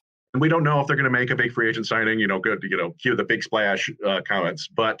 And we don't know if they're going to make a big free agent signing, cue the big splash comments.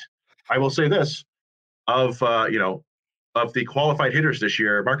 But I will say this, of the qualified hitters this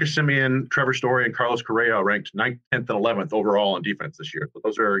year, Marcus Semien, Trevor Story, and Carlos Correa ranked 9th, 10th, and 11th overall on defense this year. So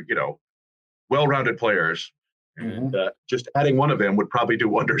those are, well-rounded players. And just adding one of them would probably do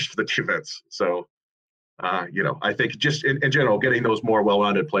wonders for the defense. So, I think just in general, getting those more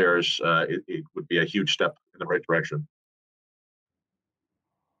well-rounded players, it would be a huge step in the right direction.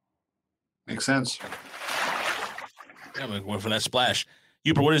 Makes sense. Yeah, I'm going for that splash.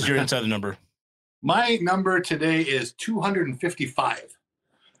 Huber, what is your inside number? My number today is 255.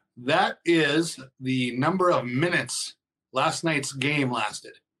 That is the number of minutes last night's game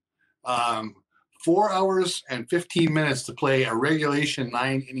lasted. 4 hours and 15 minutes to play a regulation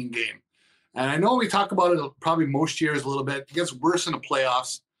 9-inning game. And I know we talk about it probably most years a little bit. It gets worse in the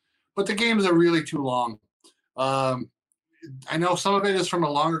playoffs, but the games are really too long. I know some of it is from the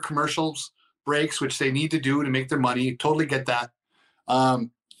longer commercials breaks, which they need to do to make their money. Totally get that.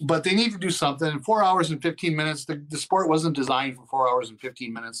 But they need to do something. 4 hours and 15 minutes, the sport wasn't designed for 4 hours and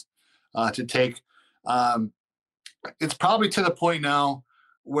 15 minutes to take. It's probably to the point now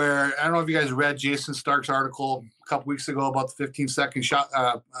where, I don't know if you guys read Jason Stark's article a couple weeks ago about the 15-second shot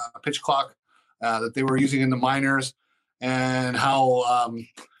pitch clock that they were using in the minors, and how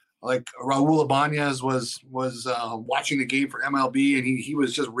like Raul Ibanez was watching the game for MLB, and he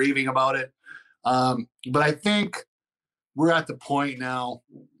was just raving about it. But I think we're at the point now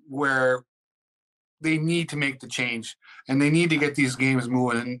where they need to make the change, and they need to get these games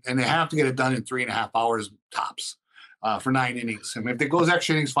moving, and they have to get it done in 3.5 hours tops for 9 innings. I mean, if it goes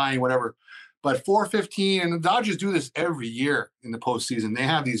extra innings, fine, whatever. But 4:15, and the Dodgers do this every year in the postseason. They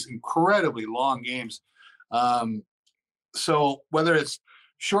have these incredibly long games. So whether it's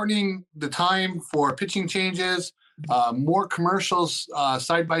shortening the time for pitching changes, more commercials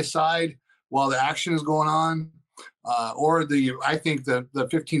side by side while the action is going on, or I think the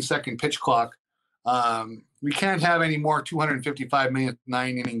 15-second pitch clock. We can't have any more 255-minute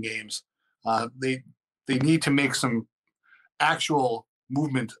 9-inning games. They need to make some actual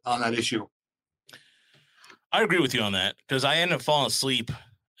movement on that issue. I agree with you on that, because I ended up falling asleep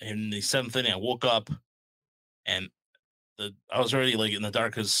in the 7th inning. I woke up and I was already like in the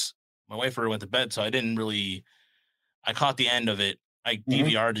dark because my wife already went to bed, so I caught the end of it. I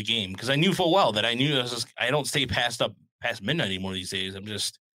DVR'd the game because I knew full well that I don't stay past midnight anymore these days. I'm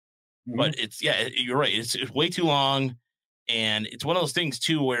just, but you're right. It's way too long. And it's one of those things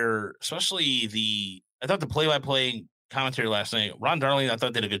too, where especially I thought the play-by-play commentary last night, Ron Darling, I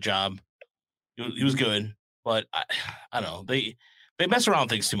thought did a good job. He was good, but I don't know. They mess around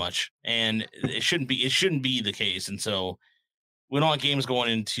things too much, and it shouldn't be the case. And so we don't want games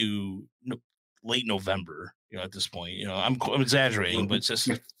going into late November, at this point. I'm exaggerating, but it's just,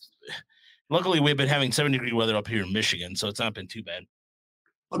 luckily we've been having 70-degree weather up here in Michigan, so it's not been too bad.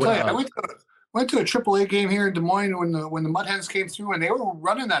 I'll tell you, I went to a AAA game here in Des Moines when the Mud Hens came through, and they were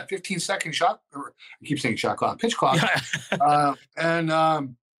running that 15-second shot, or I keep saying shot clock, pitch clock. It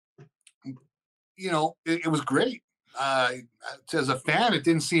was great. As a fan, it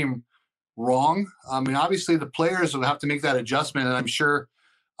didn't seem wrong. I mean, obviously the players will have to make that adjustment, and I'm sure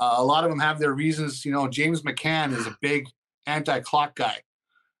a lot of them have their reasons. James McCann is a big anti-clock guy.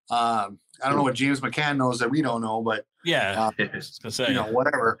 I don't know what James McCann knows that we don't know, but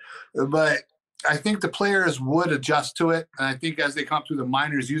whatever. But I think the players would adjust to it, and I think as they come through the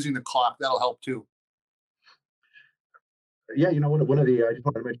minors using the clock, that'll help too. Yeah, I just wanted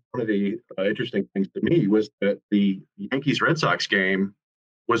to mention one of the interesting things to me was that the Yankees-Red Sox game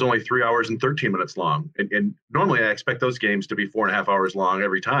was only 3 hours and 13 minutes long. And normally I expect those games to be 4.5 hours long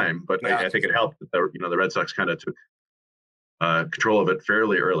every time, but I think it helped that the Red Sox kind of took control of it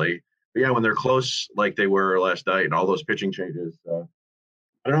fairly early. But yeah, when they're close like they were last night and all those pitching changes,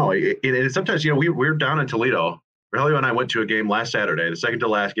 I don't know. And sometimes, we're down in Toledo. Rogelio and I went to a game last Saturday, the second to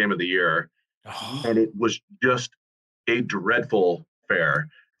last game of the year, and it was just a dreadful fare.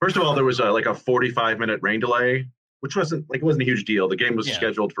 First of all, there was a 45-minute rain delay, which wasn't a huge deal. The game was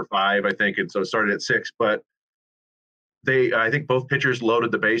scheduled for 5, I think, and so it started at 6. But I think both pitchers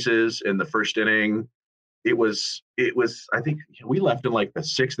loaded the bases in the first inning. It was. I think we left in the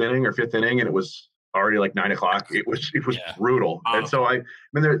 6th inning or 5th inning, and it was already 9 o'clock. It was brutal. And so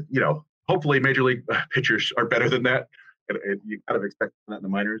hopefully major league pitchers are better than that You kind of expect that in the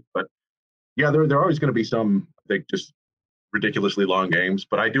minors, but yeah, there are always going to be some, I think, just ridiculously long games.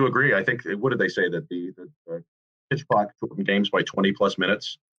 But I do agree. I think, what did they say, that the pitch clock shortened games by 20 plus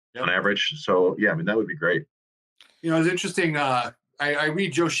minutes on average? So yeah, I mean, that would be great. It's interesting. I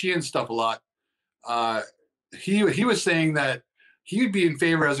read Joe Sheehan's stuff a lot. He was saying that he would be in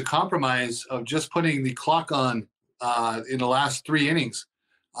favor as a compromise of just putting the clock on in the last 3 innings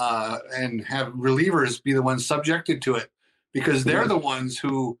and have relievers be the ones subjected to it, because they're the ones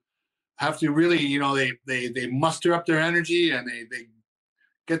who have to really, they muster up their energy and they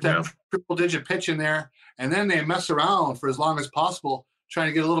get that triple digit pitch in there, and then they mess around for as long as possible trying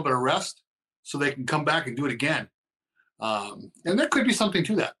to get a little bit of rest so they can come back and do it again. And there could be something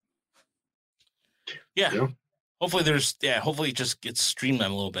to that. Yeah. Hopefully hopefully it just gets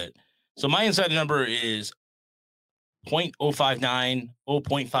streamlined a little bit. So my inside number is 0.059,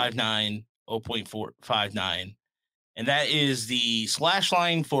 0.59, 0.459. And that is the slash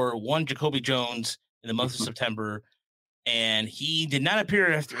line for one Jacoby Jones in the month of September. And he did not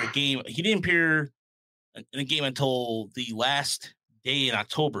appear after a game. He didn't appear in a game until the last day in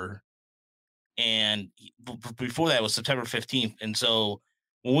October. And before that was September 15th. And so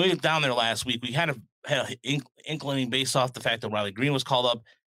when we went down there last week, we kind of had an inkling based off the fact that Riley Green was called up,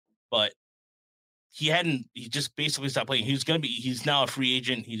 but he just basically stopped playing. He's now a free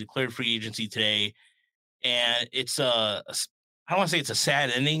agent. He declared free agency today. And it's I don't want to say it's a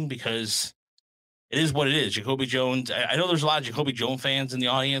sad ending, because it is what it is. Jacoby Jones. I know there's a lot of Jacoby Jones fans in the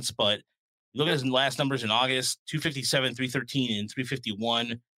audience, but look at his last numbers in August: 257, 313, and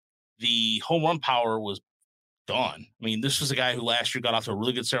 351. The home run power was gone. I mean, this was a guy who last year got off to a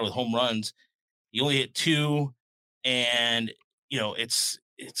really good start with home runs. He only hit 2, and it's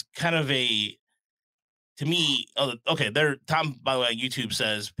kind of to me. Okay, Tom, by the way, on YouTube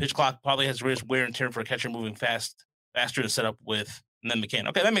says pitch clock probably has risk wear and tear for a catcher moving faster to set up with than McCann.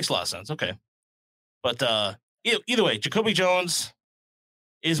 Okay, that makes a lot of sense. Okay, but either way, Jacoby Jones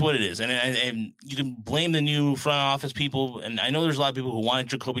is what it is, and you can blame the new front office people. And I know there's a lot of people who wanted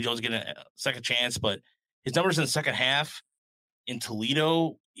Jacoby Jones to get a second chance, but his numbers in the second half in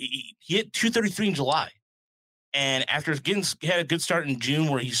Toledo, he hit 233 in July, and after he had a good start in June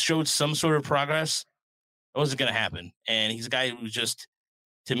where he showed some sort of progress, it wasn't going to happen. And he's a guy who just,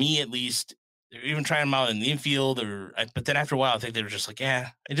 to me at least, they're even trying him out in the infield, but then after a while, I think they were just like,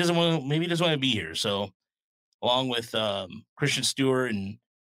 he doesn't want to be here. So along with Christian Stewart and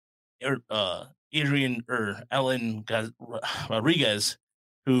Ellen Rodriguez,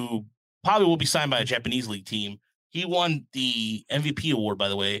 who probably will be signed by a Japanese league team. He won the MVP award, by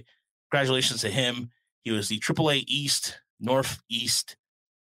the way. Congratulations to him. He was the AAA East Northeast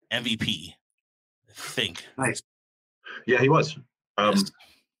MVP, I think. Nice. Yeah, he was. Yes.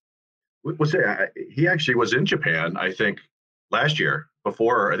 He actually was in Japan, I think, last year.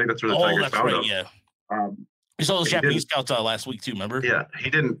 Before, I think that's where the Tigers found him. Yeah. We saw those Japanese scouts last week too, remember? Yeah, he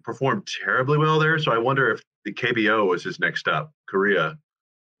didn't perform terribly well there, so I wonder if the KBO was his next step, Korea,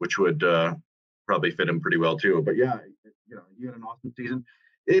 which would probably fit him pretty well too. But yeah, he had an awesome season.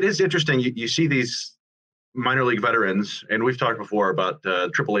 It is interesting. You see these minor league veterans, and we've talked before about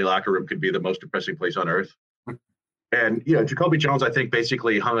AAA locker room could be the most depressing place on earth. And Jacoby Jones, I think,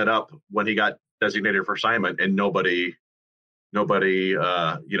 basically hung it up when he got designated for assignment, and nobody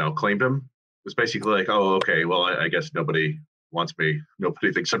claimed him. It was basically like, oh, okay, well, I guess nobody wants me.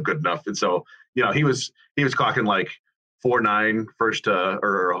 Nobody thinks I'm good enough. And so, he was clocking like 4.9 first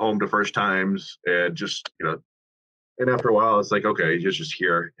or home to first times, and just and after a while, it's like, okay, he's just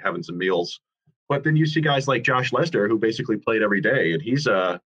here having some meals. But then you see guys like Josh Lester, who basically played every day, and he's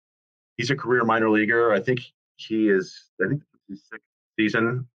a career minor leaguer. I think his 6th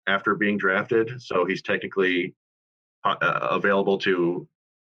season after being drafted, so he's technically available to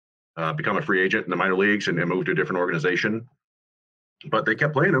become a free agent in the minor leagues and move to a different organization. But they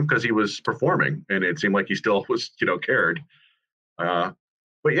kept playing him because he was performing, and it seemed like he still was, cared. But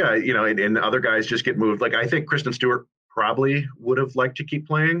yeah, and other guys just get moved. Like, I think Kristen Stewart probably would have liked to keep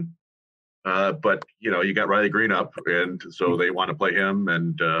playing, but you got Riley Green up, and so they want to play him.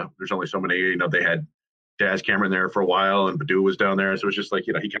 And there's only so many. They had Daz Cameron there for a while, and Badu was down there, so it's just like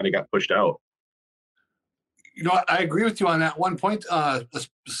he kind of got pushed out. I agree with you on that one point,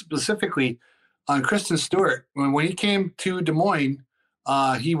 specifically on Kristen Stewart. When he came to Des Moines,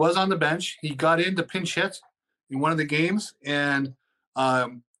 he was on the bench. He got in to pinch hit in one of the games, and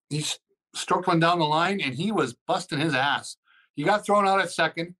he stroked one down the line, and he was busting his ass. He got thrown out at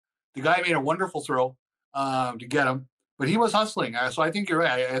second. The guy made a wonderful throw to get him, but he was hustling. So I think you're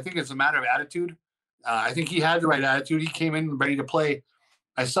right. I think it's a matter of attitude. I think he had the right attitude. He came in ready to play.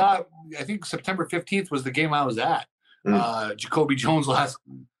 I think September 15th was the game I was at. Jacoby Jones' last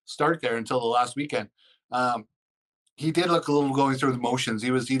start there until the last weekend. He did look a little going through the motions.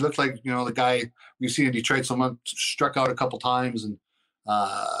 He looked like, the guy we've seen in Detroit. Someone struck out a couple times and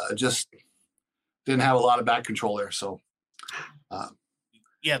just didn't have a lot of back control there. So, I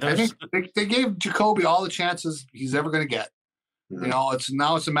think they gave Jacoby all the chances he's ever going to get. Mm-hmm.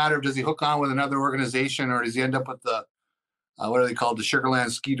 It's a matter of, does he hook on with another organization, or does he end up with the what are they called, the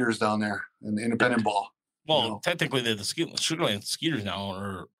Sugarland Skeeters down there in the independent ball? Well, technically they're the Sugarland Skeeters now,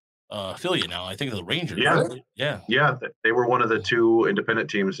 or affiliate now. I think the Rangers. Yeah, right? Yeah. They were one of the 2 independent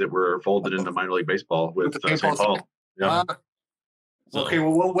teams that were folded into minor league baseball with St. Paul. Yeah. Okay,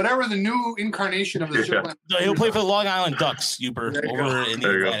 well, whatever the new incarnation of the Sugarland. So he'll play for the Long Island Ducks, Uper, over in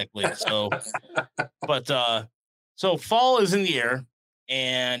the Atlantic League. So, so fall is in the air,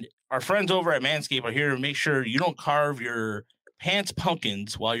 and our friends over at Manscaped are here to make sure you don't carve your pants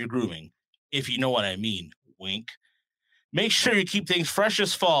pumpkins while you're grooming, if you know what I mean. Wink. Make sure you keep things fresh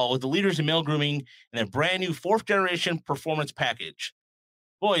this fall with the leaders in male grooming and their brand new 4th generation performance package.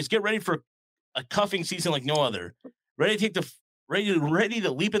 Boys, get ready for a cuffing season like no other. Ready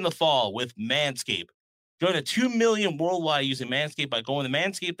to leap in the fall with Manscaped. Join the 2 million worldwide using Manscaped by going to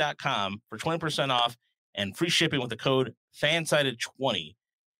manscaped.com for 20% off and free shipping with the code FANSIDED20.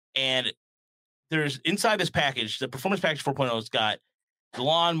 And there's inside this package, the Performance Package 4.0 has got the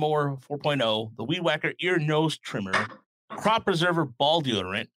Lawnmower 4.0, the Weed Whacker Ear Nose Trimmer, Crop Preserver Ball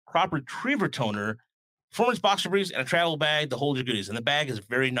Deodorant, Crop Retriever Toner, Performance Boxer Briefs, and a travel bag to hold your goodies. And the bag is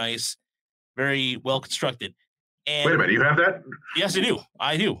very nice, very well constructed. And wait a minute, you have that? Yes,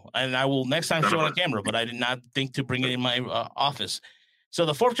 I do. And I will next time show it on camera, but I did not think to bring it in my office. So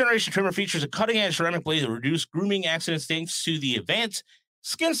the 4th generation trimmer features a cutting-edge ceramic blade to reduce grooming accidents thanks to the advanced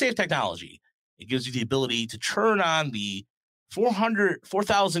skin-safe technology. It gives you the ability to turn on the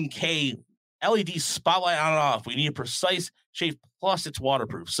 4,000K LED spotlight on and off. We need a precise shave, plus it's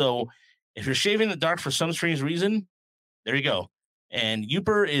waterproof. So if you're shaving in the dark for some strange reason, there you go. And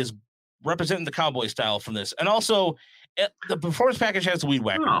Uper is representing the cowboy style from this. And also, the Performance Package has the Weed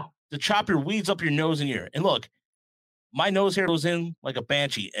Whacker to chop your weeds up your nose and ear. And look, my nose hair goes in like a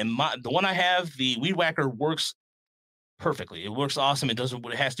banshee, and the one I have, the Weed Whacker, works perfectly. It works awesome. It does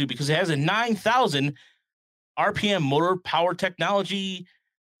what it has to, because it has a 9,000 RPM motor power technology,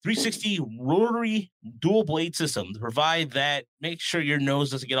 360 rotary dual blade system to provide that. Make sure your nose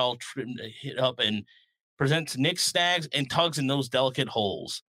doesn't get all trimmed, hit up, and presents nicks, snags, and tugs in those delicate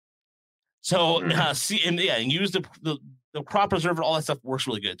holes. So and use the crop preserver. All that stuff works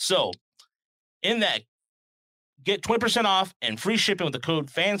really good. So in that, get 20% off and free shipping with the code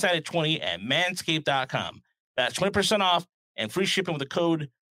FANSIDED20 at manscaped.com. That's 20% off and free shipping with the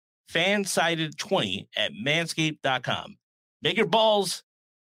code FANSIDED20 at manscaped.com. Make your balls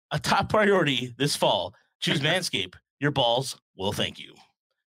a top priority this fall. Choose Manscaped. Your balls will thank you.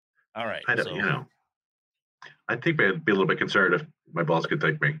 All right. I think I'd be a little bit concerned if my balls could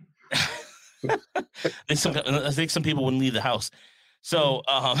thank me. I think some people wouldn't leave the house. So,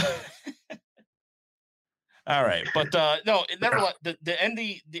 all right, but no, it never the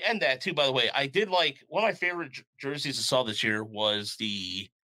end that too. By the way, I did like one of my favorite jerseys I saw this year was the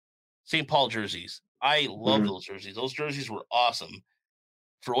St. Paul jerseys. I love those jerseys. Those jerseys were awesome.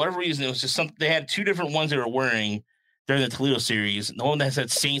 For whatever reason, it was just they had 2 different ones they were wearing during the Toledo series. The one that said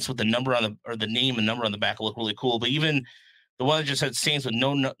Saints with the number on the name and number on the back looked really cool. But even the one that just had Saints with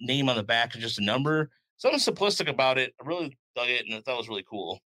no name on the back and just a number, something simplistic about it. I really dug it, and I thought it was really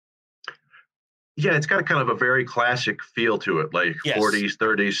cool. Yeah, it's got kind of a very classic feel to it, like 40s,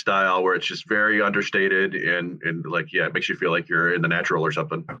 30s style, where it's just very understated and like, it makes you feel like you're in the natural or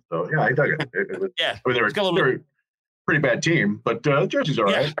something. So, yeah, I dug it. I mean, they're a pretty bad team, but the jersey's all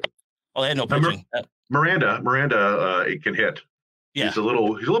right. Oh, they had no pitching. Miranda, it can hit. Yeah. He's a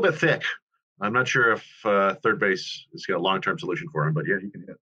little bit thick. I'm not sure if third base is got a long-term solution for him, but yeah, he can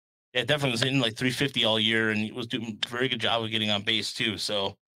hit. Yeah, definitely was hitting like 350 all year, and he was doing a very good job of getting on base too.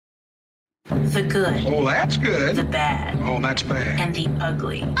 So the good. Oh, that's good. The bad. Oh, that's bad. And the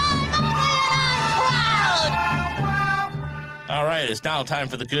ugly. All right, it's now time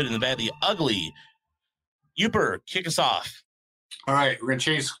for the good and the bad, the ugly. Uper, kick us off. All right, we're going to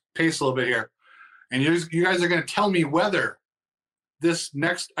change pace a little bit here. And you guys are going to tell me whether this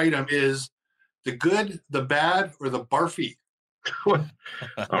next item is the good, the bad, or the barfy. All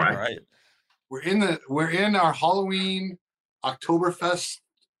right. We're in our Halloween, Oktoberfest,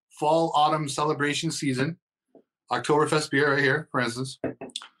 fall, autumn celebration season. Oktoberfest beer right here, for instance.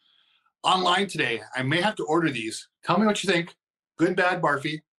 Online today, I may have to order these. Tell me what you think. Good, bad,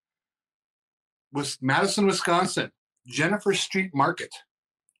 barfy. Madison, Wisconsin, Jennifer Street Market,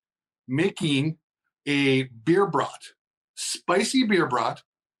 making a beer brat, spicy beer brat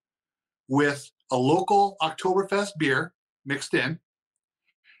with a local Oktoberfest beer mixed in.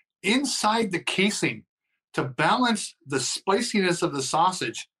 Inside the casing, to balance the spiciness of the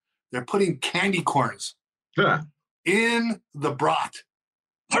sausage, they're putting candy corns in the brat.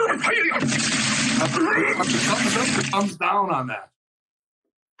 Thumbs down on that.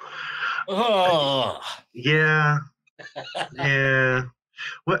 Oh yeah.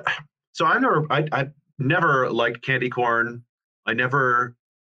 What? So I never liked candy corn. It never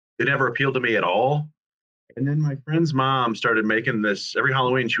appealed to me at all. And then my friend's mom started making this every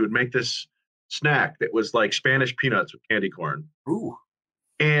Halloween. She would make this snack that was like Spanish peanuts with candy corn. Ooh.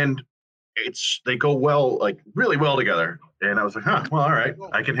 And they go well, like really well together. And I was like, well, all right,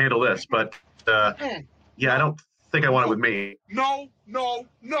 I can handle this. But yeah, I don't think I want it with me. No. Hell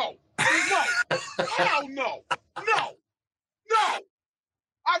no. No.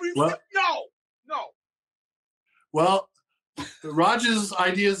 Well, Raj's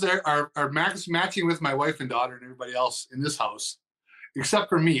ideas are matching with my wife and daughter and everybody else in this house, except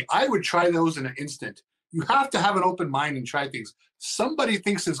for me. I would try those in an instant. You have to have an open mind and try things. Somebody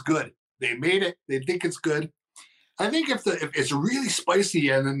thinks it's good. They made it. They think it's good. I think if it's really spicy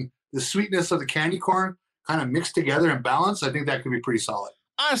and then the sweetness of the candy corn kind of mixed together and balanced, I think that could be pretty solid.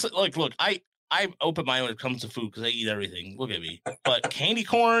 Honestly, look, I'm open minded when it comes to food because I eat everything. Look at me. But candy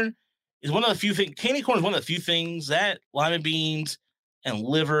corn is one of the few things. Candy corn is one of the few things that lima beans and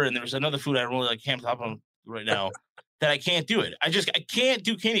liver, and there's another food I really can't top on right now that I can't do it. I can't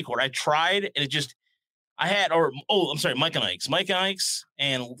do candy corn. I tried and Mike and Ike's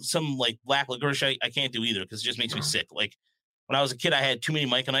and some like black licorice. I can't do either because it just makes me sick. Like when I was a kid, I had too many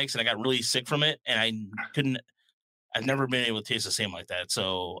Mike and Ike's and I got really sick from it, and I've never been able to taste the same like that.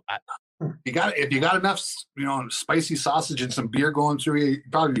 So if you got enough, spicy sausage and some beer going through you,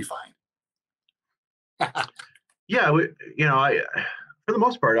 you'd probably be fine. Yeah, for the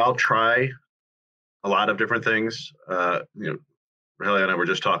most part, I'll try a lot of different things. Haley and I were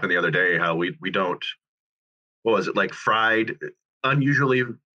just talking the other day how we don't. What was it, like fried,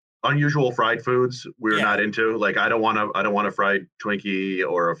 unusual fried foods we're not into. Like I don't want a fried Twinkie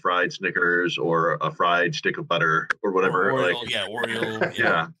or a fried Snickers or a fried stick of butter or whatever. Oreo, Oreo.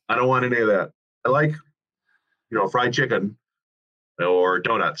 Yeah, I don't want any of that. I like, fried chicken or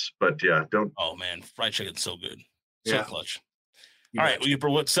donuts, but yeah, don't. Oh man, fried chicken's so good, so Yeah. clutch. All right,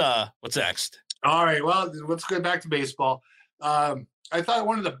 what's next? All right, well, let's go back to baseball. I thought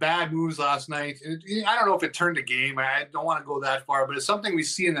one of the bad moves last night, I don't know if it turned a game. I don't want to go that far, but it's something we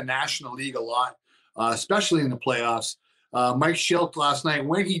see in the National League a lot, especially in the playoffs. Mike Shildt last night,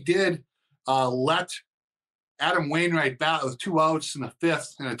 when he did let Adam Wainwright bat with 2 outs in the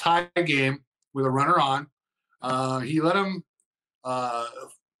 5th in a tie game with a runner on, he let him,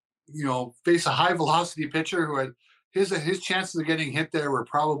 face a high-velocity pitcher who had his chances of getting hit there were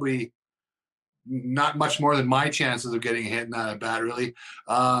probably not much more than my chances of getting hit in that bat, really.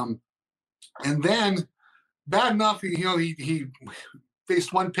 And then, bad enough, he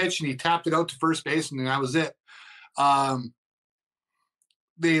faced one pitch and he tapped it out to first base, and that was it.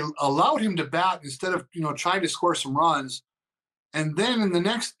 They allowed him to bat instead of trying to score some runs. And then in the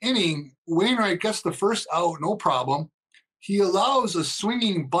next inning, Wainwright gets the first out, no problem. He allows a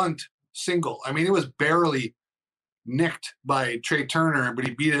swinging bunt single. I mean, it was barely nicked by Trey Turner, but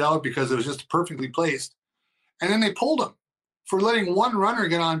he beat it out because it was just perfectly placed. And then they pulled him for letting one runner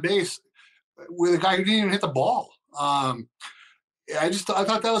get on base with a guy who didn't even hit the ball. I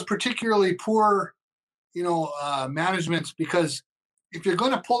thought that was particularly poor, management, because if you're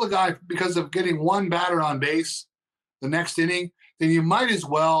going to pull a guy because of getting one batter on base the next inning, then you might as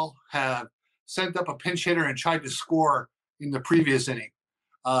well have sent up a pinch hitter and tried to score in the previous inning.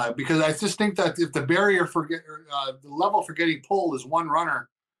 Because I just think that if the barrier for the level for getting pulled is one runner,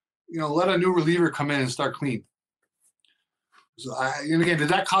 let a new reliever come in and start clean. So and again, did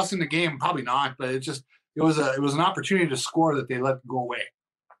that cost him the game? Probably not, but it was an opportunity to score that they let go away.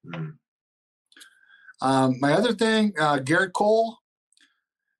 My other thing, Garrett Cole.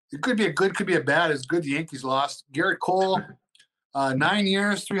 It could be a good, could be a bad. It's good the Yankees lost. Garrett Cole, 9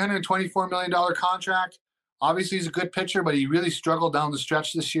 years, $324 million contract. Obviously, he's a good pitcher, but he really struggled down the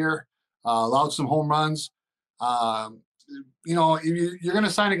stretch this year. Allowed some home runs. If you're going to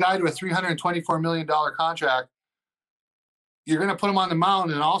sign a guy to a $324 million contract, you're going to put him on the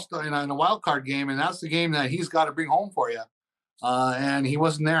mound and also in a wild card game, and that's the game that he's got to bring home for you. And he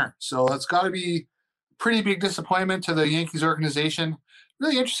wasn't there, so it's got to be a pretty big disappointment to the Yankees organization.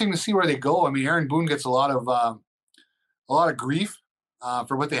 Really interesting to see where they go. I mean, Aaron Boone gets a lot of grief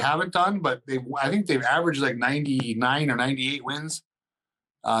for what they haven't done, but I think they've averaged like 99 or 98 wins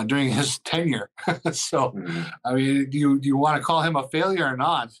during his tenure. So, I mean, do you want to call him a failure or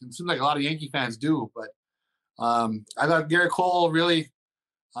not? It seems like a lot of Yankee fans do, but I thought Garrett Cole really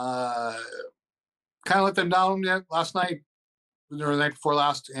kind of let them down last night or the night before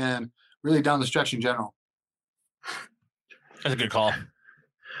last, and really down the stretch in general. That's a good call.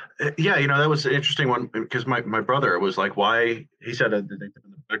 Yeah, that was an interesting one because my brother was like, why? He said in the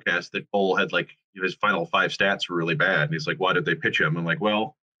podcast that Cole had his final 5 stats were really bad. And he's like, why did they pitch him? I'm like,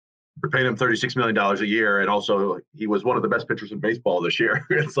 well, we're paying him $36 million a year. And also he was one of the best pitchers in baseball this year.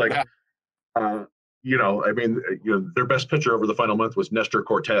 It's like, I mean, their best pitcher over the final month was Nestor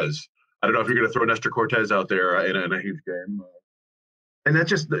Cortez. I don't know if you're going to throw Nestor Cortez out there in a huge game. And that's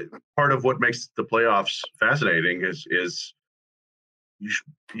just part of what makes the playoffs fascinating is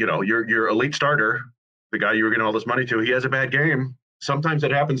your elite starter, the guy you were getting all this money to, he has a bad game. Sometimes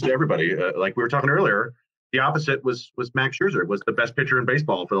it happens to everybody. Like we were talking earlier, the opposite was Max Scherzer, was the best pitcher in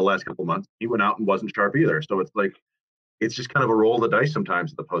baseball for the last couple of months. He went out and wasn't sharp either. So it's just kind of a roll of the dice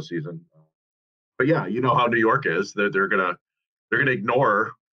sometimes in the postseason. But yeah, you know how New York is. They're gonna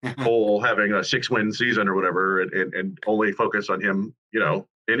ignore Cole having a 6-win season or whatever and only focus on him.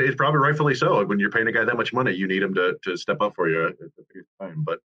 And it's probably rightfully so. When you're paying a guy that much money, you need him to step up for you at the same time.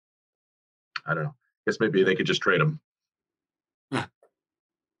 But I don't know. I guess maybe they could just trade him.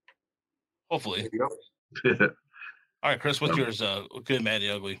 Hopefully. All right, Chris, what's yours? Good, bad, the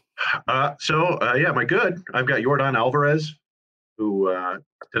ugly. My good. I've got Yordan Alvarez, who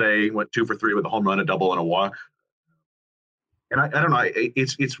today went 2 for 3 with a home run, a double, and a walk. And I don't know. I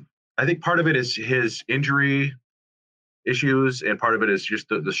think part of it is his injury issues, and part of it is just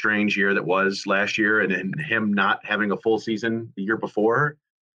the strange year that was last year, and then him not having a full season the year before.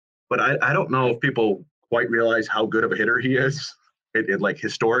 But I don't know if people quite realize how good of a hitter he is.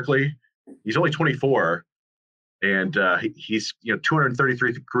 Historically, he's only 24, and he's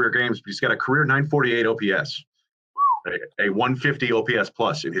 233 career games, but he's got a career 948 OPS, a 150 OPS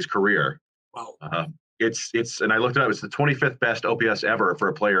plus in his career. Wow. And I looked it up. It's the 25th best OPS ever for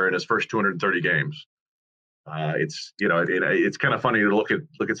a player in his first 230 games. It's kind of funny to look at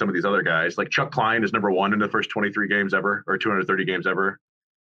some of these other guys. Like Chuck Klein is number 1 in the first 23 games ever, or 230 games ever.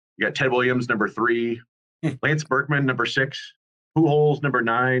 You got Ted Williams, number 3, Lance Berkman, number 6, Pujols, number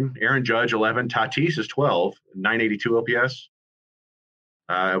 9, Aaron Judge, 11, Tatis is 12, 982 OPS.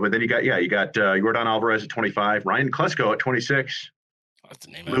 But then you got Yordan Alvarez at 25, Ryan Klesko at 26, that's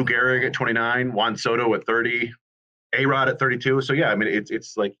the name. Lou Gehrig at 29, Juan Soto at 30, A-Rod at 32. So yeah, I mean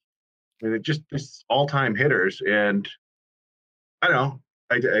it's like, it's just all-time hitters, and I don't know.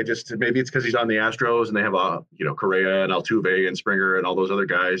 I just maybe it's because he's on the Astros and they have Correa and Altuve and Springer and all those other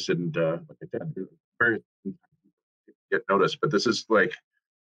guys, and very get noticed. But this is like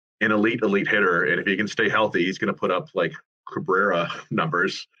an elite hitter, and if he can stay healthy, he's going to put up like Cabrera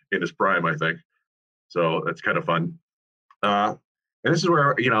numbers in his prime, I think. So that's kind of fun. And this is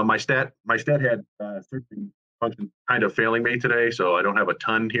where my stat had 13 function kind of failing me today, so I don't have a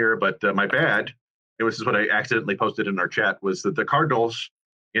ton here. But my bad, this is what I accidentally posted in our chat, was that the Cardinals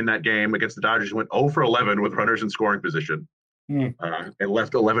in that game against the Dodgers went 0 for 11 with runners in scoring position, and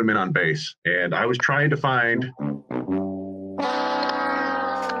left 11 men on base. And I was trying to find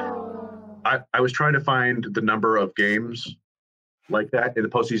the number of games like that in the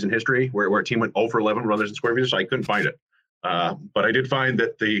postseason history where a team went 0 for 11 runners in scoring position. So I couldn't find it. But I did find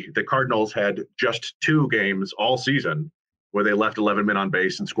that the Cardinals had just 2 games all season where they left 11 men on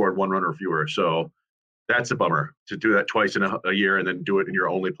base and scored 1 run or fewer. So that's a bummer to do that twice in a year and then do it in your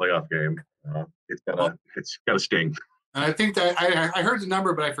only playoff game. It's gotta sting. And I think that I heard the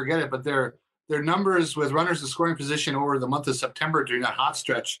number, but I forget it. But their numbers with runners in scoring position over the month of September during that hot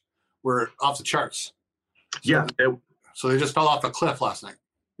stretch were off the charts. So they just fell off a cliff last night.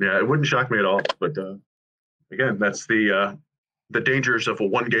 Yeah, it wouldn't shock me at all. But again, that's the dangers of a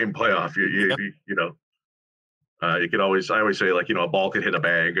 1-game playoff. You could always, I always say, a ball could hit a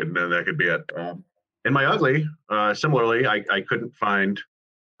bag and then that could be it. In my ugly, similarly, I couldn't find,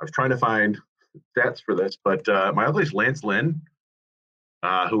 I was trying to find stats for this, but my ugly is Lance Lynn,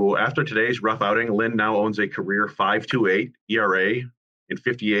 who after today's rough outing, Lynn now owns a career 5.28 ERA in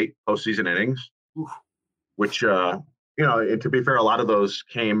 58 postseason innings, which, and to be fair, a lot of those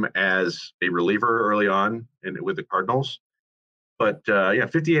came as a reliever early on with the Cardinals. But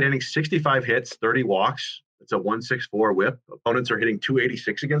 58 innings, 65 hits, 30 walks. It's a 1.64 whip. Opponents are hitting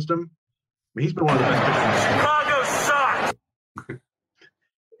 286 against him. I mean, he's been one of the best pitchers. Chicago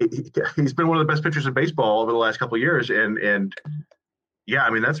sucks. He's been one of the best pitchers in baseball over the last couple of years, and yeah, I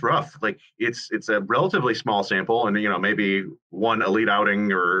mean that's rough. Like it's a relatively small sample, and maybe one elite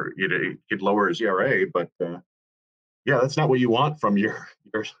outing or could lower his ERA, but yeah, that's not what you want from your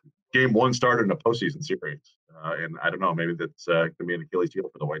game one starter in a postseason series. And I don't know, maybe that's going to be an Achilles heel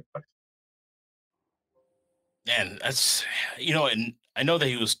for the White Sox. And that's, and I know that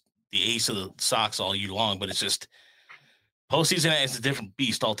he was the ace of the Sox all year long, but it's just postseason is a different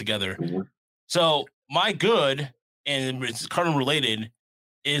beast altogether. Mm-hmm. So my good, and it's Cardinal related,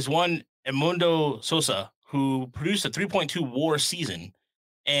 is one Edmundo Sosa, who produced a 3.2 WAR season,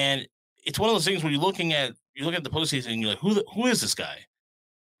 and it's one of those things where you look at the postseason and you're like, who is this guy?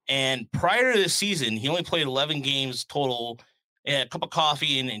 And prior to this season, he only played 11 games total. A cup of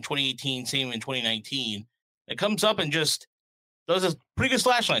coffee in 2018, same in 2019. It comes up and just does a pretty good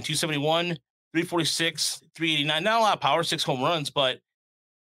slash line: 271, 346, 389. Not a lot of power, 6 home runs, but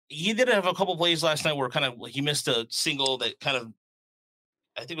he did have a couple plays last night where kind of he missed a single that kind of,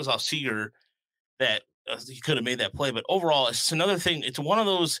 I think it was off Seager, that he could have made that play. But overall, it's another thing. It's one of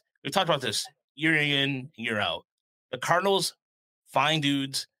those, we talked about this year in, year out. The Cardinals find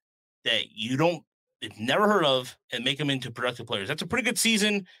dudes that they've never heard of and make them into productive players. That's a pretty good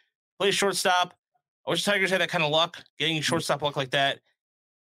season. Play shortstop. I wish Tigers had that kind of luck, getting shortstop luck like that.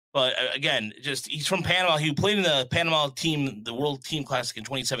 But again, he's from Panama. He played in the Panama team, the World Team Classic in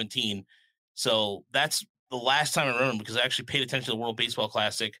 2017. So that's the last time I remember, because I actually paid attention to the World Baseball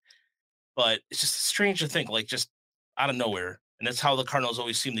Classic. But it's just strange to think, like, just out of nowhere. And that's how the Cardinals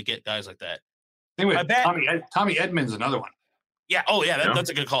always seem to get guys like that. Anyway, Tommy Edmonds, another one. Yeah. Oh, yeah. That's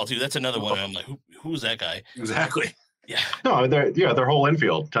a good call too. That's another one. I'm like, who's that guy? Exactly. Yeah. No, their whole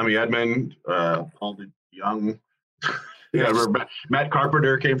infield. Tommy Edman, Paul Young. Remember Matt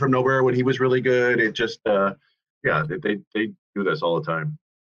Carpenter came from nowhere when he was really good. It just, they do this all the time.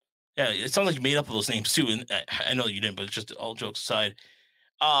 Yeah, it sounds like you made up those names too, and I know you didn't, but just all jokes aside.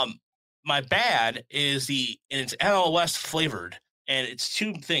 My bad is it's NL West flavored, and it's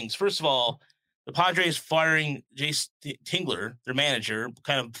two things. First of all, the Padres firing Jace Tingler, their manager,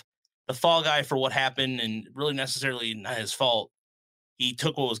 kind of the fall guy for what happened, and really necessarily not his fault. He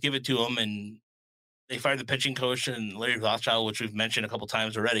took what was given to him, and they fired the pitching coach and Larry Rothschild, which we've mentioned a couple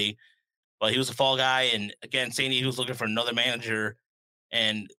times already. But he was a fall guy, and again, San Diego's looking for another manager.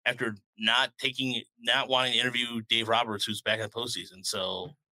 And after not wanting to interview Dave Roberts, who's back in the postseason,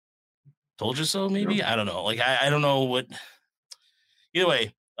 so told you so. Maybe I don't know. Like I don't know what. Either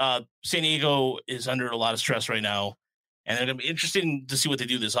way, San Diego is under a lot of stress right now, and they're going to be interesting to see what they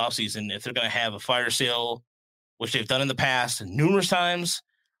do this offseason. If they're going to have a fire sale, which they've done in the past numerous times,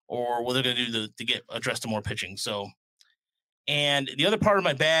 or what they're going to do to get addressed to more pitching. So, and the other part of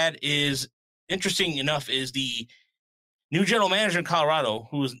my bad is, interesting enough, is the new general manager in Colorado,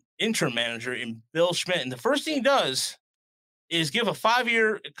 who is interim manager in Bill Schmidt. And the first thing he does is give a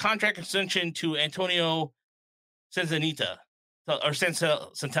 5-year contract extension to Antonio Senzanita, or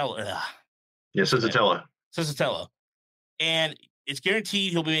Senzatella. Yeah, Senzatella. And it's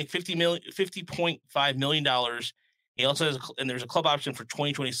guaranteed he'll be making $50.5 million. He also has, and there's a club option for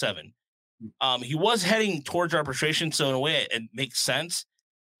 2027. He was heading towards arbitration, so in a way it makes sense.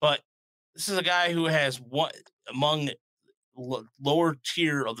 But this is a guy who has one among lower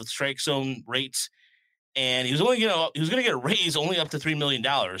tier of the strike zone rates, and he was going to get a raise only up to $3 million.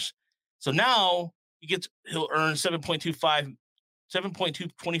 So now he'll earn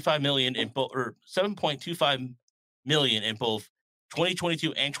 $7.25 million in both, or $7.25 million in both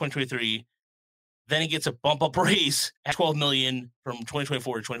 2022 and 2023. Then he gets a bump up raise at $12 million from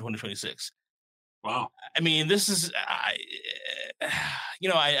 2024 to 2026. Wow. I mean, this is,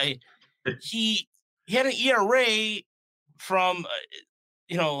 he had an ERA from,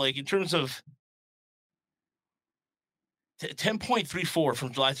 like in terms of 10.34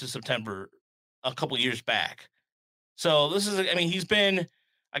 from July to September a couple years back. So this is, he's been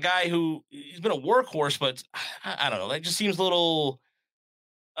a guy he's been a workhorse, but I don't know. That just seems a little,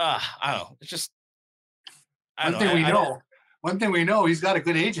 I don't know. It's just, One thing we know, he's got a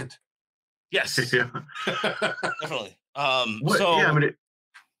good agent. Yes. Yeah. Definitely.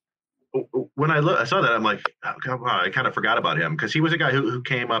 When I saw that, I'm like, oh, come on, I kind of forgot about him, because he was a guy who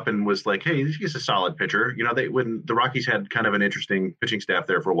came up and was like, hey, he's a solid pitcher. When the Rockies had kind of an interesting pitching staff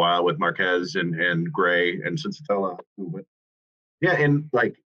there for a while with Marquez and Gray and Senzatella. Yeah, and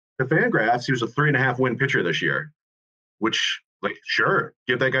like the Fangraphs, he was a 3.5 win pitcher this year, which, like, sure,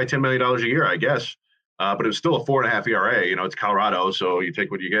 give that guy $10 million a year, I guess. But it was still a 4.5 ERA. It's Colorado, so you take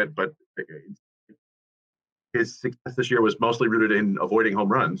what you get. But his success this year was mostly rooted in avoiding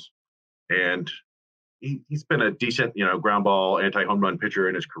home runs. And he's been a decent, ground ball, anti-home run pitcher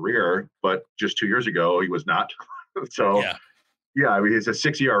in his career. But just 2 years ago, he was not. So, he's a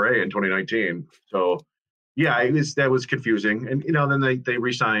 6 ERA in 2019. So, that was confusing. And, then they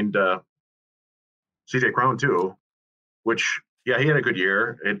re-signed C.J. Cron, too. which, yeah, he had a good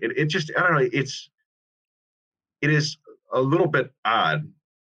year. And it just, I don't know, it is a little bit odd.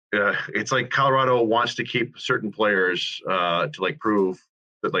 It's like Colorado wants to keep certain players to like prove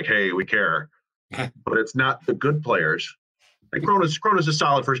that, like, hey, we care, but it's not the good players. Like Cronus a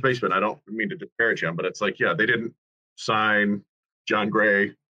solid first baseman. I don't mean to disparage him, but it's like, yeah, they didn't sign John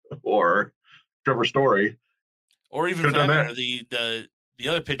Gray or Trevor Story, or even for that matter, the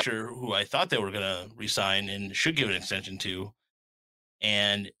other pitcher who I thought they were going to resign and should give an extension to.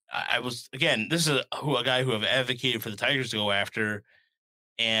 And I was, again, this is a guy who I've advocated for the Tigers to go after.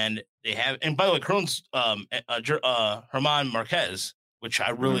 And they have, and by the way, Crohn's Herman Marquez, which I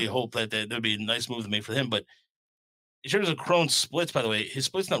really hope that there'd be a nice move to make for him. But in terms of Crohn's splits, by the way, his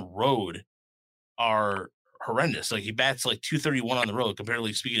splits on the road are horrendous. Like, he bats like 231 on the road,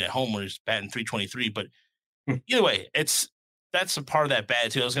 comparatively speaking, at home where he's batting 323. But either way, that's a part of that bad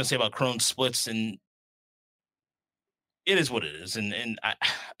too. I was going to say about Crohn's splits, and it is what it is. And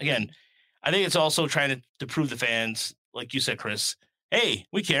again, I think it's also trying to prove the fans, like you said, Chris, hey,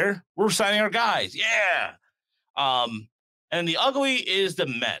 we care. We're signing our guys. Yeah. And the ugly is the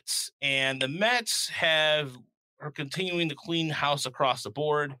Mets, and the Mets are continuing to clean house across the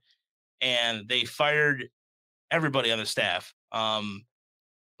board, and they fired everybody on the staff.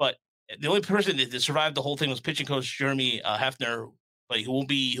 But the only person that survived the whole thing was pitching coach Jeremy Hefner, but he'll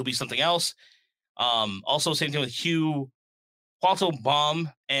be something else. Also, same thing with Hugh Qualto-Baum,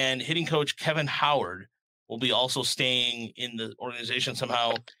 and hitting coach Kevin Howard will be also staying in the organization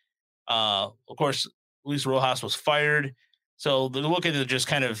somehow. Of course, Luis Rojas was fired, so they're looking to just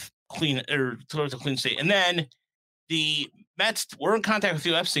kind of clean or towards a clean state. And then the Mets were in contact with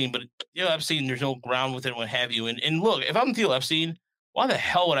Theo Epstein, but Theo Epstein, there's no ground with it, what have you. And look, if I'm Theo Epstein, why the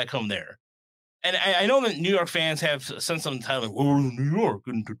hell would I come there? And I know that New York fans have sent some entitlement. Well, New York,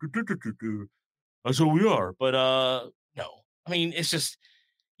 and that's what we are. But no, I mean, it's just,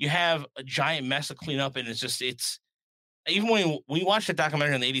 you have a giant mess to clean up, and it's even when you watch the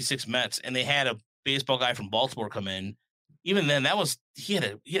documentary on the '86 Mets, and they had a baseball guy from Baltimore come in. Even then, he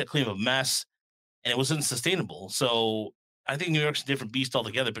had to clean up a mess, and it was unsustainable. So I think New York's a different beast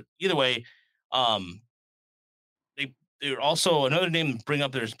altogether. But either way, they're also, another name to bring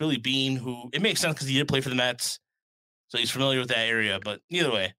up. There's Billy Beane, who, it makes sense because he did play for the Mets, so he's familiar with that area. But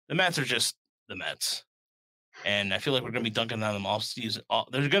either way, the Mets are just the Mets, and I feel like we're going to be dunking on them all season.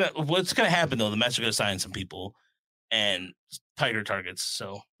 What's going to happen though? The Mets are going to sign some people and Tiger targets.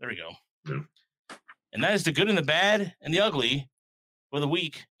 So there we go. Yeah. And that is the good and the bad and the ugly for the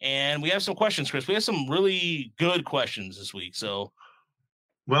week. And we have some questions, Chris. We have some really good questions this week. So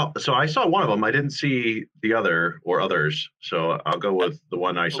I saw one of them. I didn't see the other or others. So I'll go with the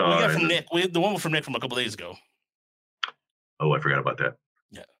one I saw. We got from Nick. The one from Nick from a couple days ago. Oh, I forgot about that.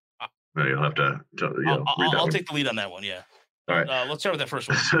 Yeah. You'll have to read that I'll one. take the lead on that one. Yeah. All right. Let's start with that first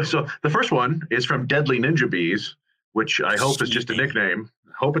one. So the first one is from Deadly Ninja Bees, which I hope is just a nickname.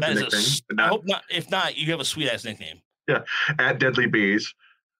 Hope it's a nickname. I hope not. If not, you have a sweet ass nickname. Yeah, at Deadly Bees.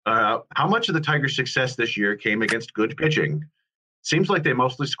 How much of the Tigers' success this year came against good pitching? Seems like they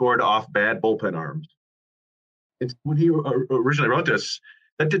mostly scored off bad bullpen arms. When he originally wrote this,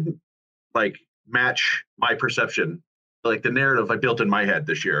 that didn't match my perception, like the narrative I built in my head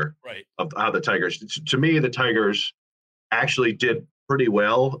this year, right, of how the Tigers. To me, the Tigers actually did pretty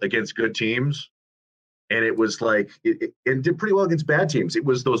well against good teams. And it was it did pretty well against bad teams. It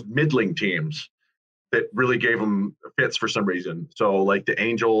was those middling teams that really gave them fits for some reason. So like the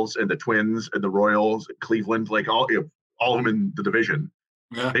Angels and the Twins and the Royals, Cleveland, all of them in the division.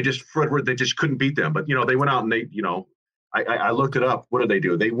 Yeah. They just couldn't beat them. But they went out and they I looked it up. What did they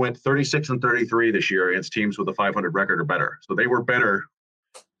do? They went 36-33 this year against teams with a 500 record or better. So they were better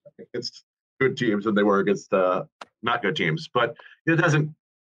against good teams than they were against not good teams. But it doesn't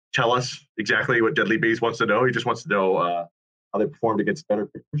tell us exactly what Deadly Beast wants to know. He just wants to know how they performed against better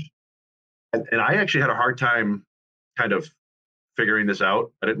pitchers. And I actually had a hard time kind of figuring this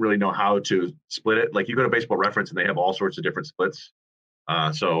out. I didn't really know how to split it. Like, you go to Baseball Reference and they have all sorts of different splits.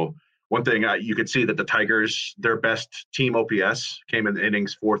 So one thing you could see that the Tigers, their best team OPS came in the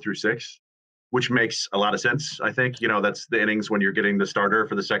innings 4 through 6, which makes a lot of sense. I think, that's the innings when you're getting the starter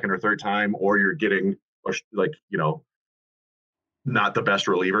for the second or third time, or you're getting not the best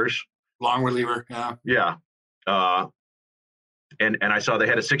relievers. Long reliever, yeah. Yeah. And I saw they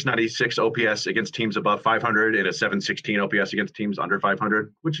had a 696 OPS against teams above 500 and a 716 OPS against teams under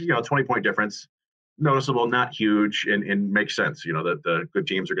 500, which is, 20-point difference. Noticeable, not huge, and makes sense, that the good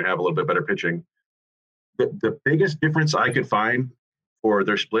teams are going to have a little bit better pitching. The biggest difference I could find for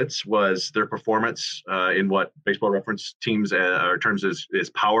their splits was their performance in what Baseball Reference teams terms is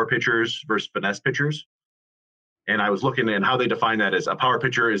power pitchers versus finesse pitchers. And I was looking at how they define that as a power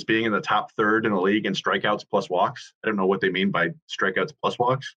pitcher is being in the top third in the league in strikeouts plus walks. I don't know what they mean by strikeouts plus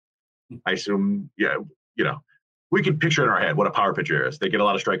walks. I assume, yeah, we can picture in our head what a power pitcher is. They get a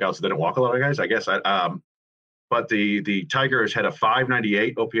lot of strikeouts, so they don't walk a lot of guys, I guess. But the Tigers had a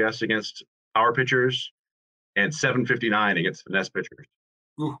 598 OPS against power pitchers and 759 against finesse pitchers.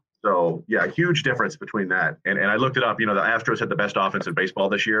 Ooh. So, yeah, huge difference between that. And I looked it up. The Astros had the best offense in baseball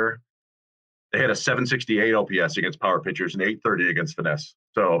this year. They had a 768 OPS against power pitchers and 830 against finesse.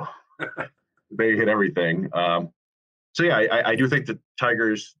 So they hit everything. So, yeah, I do think the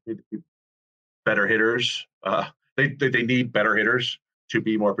Tigers need to be better hitters. They need better hitters to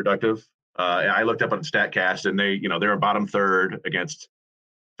be more productive. I looked up on StatCast, and they're a bottom third against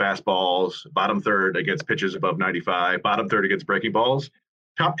fastballs, bottom third against pitches above 95, bottom third against breaking balls,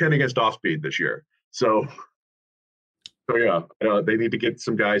 top 10 against off speed this year. So yeah, they need to get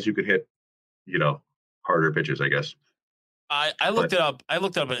some guys who could hit, harder pitches, I guess. I looked it up. I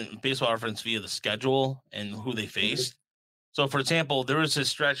looked up in Baseball Reference via the schedule and who they faced. So, for example, there was a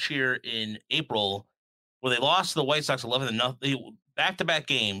stretch here in April where they lost to the White Sox 11-0, back-to-back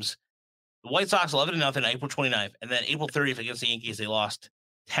games. The White Sox 11-0 on April 29th, and then April 30th against the Yankees, they lost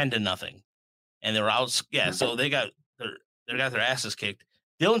 10-0, and they were out. Yeah, so they got their asses kicked.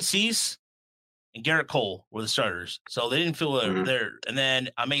 Dylan Cease and Garrett Cole were the starters, so they didn't feel there. And then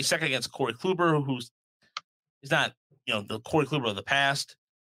on May 2nd against Corey Kluber, who's not the Corey Kluber of the past,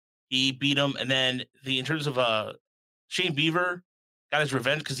 he beat him. And then in terms of Shane Bieber got his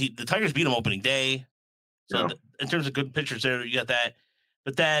revenge because the Tigers beat him opening day. So in terms of good pitchers there, you got that.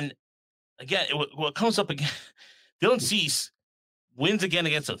 But then again, what comes up again, Dylan Cease wins again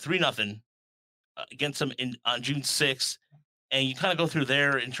against him 3-0 against him on June 6th. And you kind of go through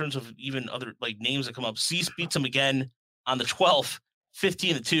there in terms of even other names that come up. Cease beats him again on the 12th,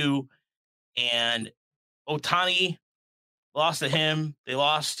 15-2. And Ohtani lost to him. They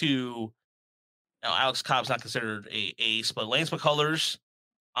lost to Alex Cobb's not considered a ace, but Lance McCullers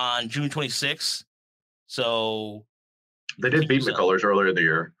on June 26th. So they did beat McCullers earlier in the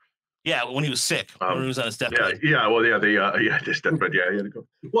year. Yeah, when he was sick, when he was on his deathbed. Yeah, well, his deathbed. Yeah, he had to go.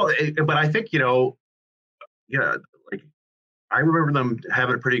 Well, but I think I remember them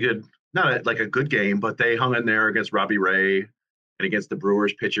having a pretty good, not a good game, but they hung in there against Robbie Ray and against the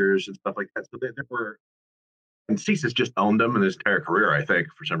Brewers pitchers and stuff like that. So they were, and Cease has just owned them in his entire career, I think,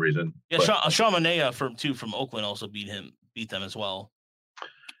 for some reason. Yeah, Sean Manaea from Oakland also beat them as well.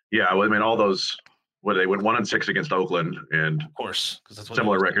 Yeah, well, I mean, all those. They went 1-6 against Oakland, and of course, because that's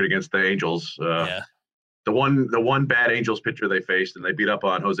similar record against the Angels. Yeah, the one bad Angels pitcher they faced, and they beat up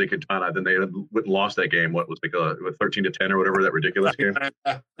on Jose Quintana. Then they lost that game. What was 13-10 or whatever, that ridiculous game?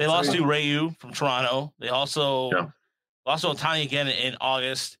 They lost to Ryu from Toronto. They also lost to Ohtani again in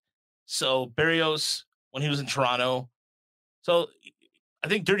August. So Berrios when he was in Toronto. So I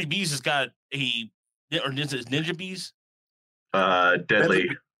think Dirty Bees has got Ninja Bees. Deadly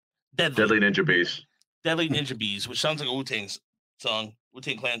Ninja Bees. Deadly Ninja Bees, which sounds like a Wu-Tang song,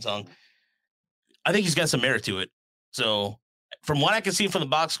 Wu-Tang Clan song. I think he's got some merit to it. So from what I can see from the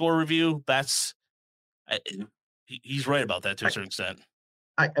box score review, he's right about that to a certain extent.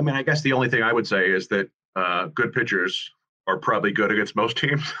 I mean, I guess the only thing I would say is that good pitchers are probably good against most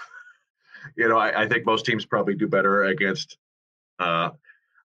teams. I think most teams probably do better against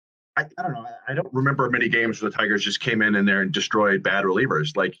I don't know. I don't remember many games where the Tigers just came in there and destroyed bad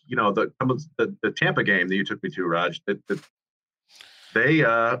relievers. The Tampa game that you took me to, Raj, they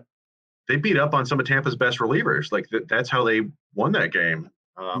beat up on some of Tampa's best relievers. That's how they won that game.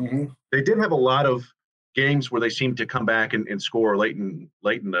 They did have a lot of games where they seemed to come back and score late in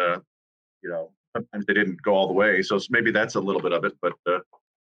the, sometimes they didn't go all the way. So maybe that's a little bit of it, but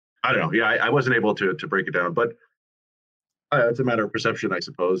I don't know. Yeah, I wasn't able to break it down, but it's a matter of perception, I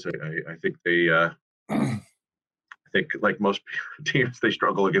suppose. I think I think like most teams, they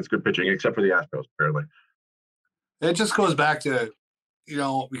struggle against good pitching, except for the Astros, apparently. It just goes back to,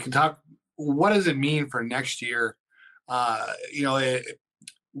 we can talk, what does it mean for next year?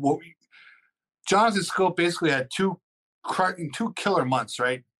 Jonathan Scope basically had two killer months,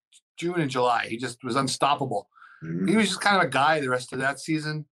 right? June and July. He just was unstoppable. Mm-hmm. He was just kind of a guy the rest of this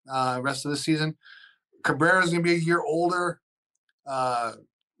season. Cabrera's going to be a year older.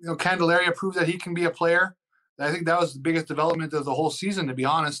 Candelaria proved that he can be a player. And I think that was the biggest development of the whole season, to be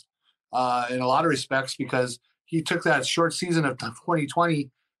honest, in a lot of respects, because he took that short season of 2020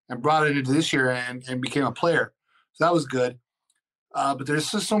 and brought it into this year and became a player. So that was good. But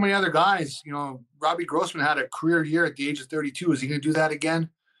there's just so many other guys. Robbie Grossman had a career year at the age of 32. Is he going to do that again?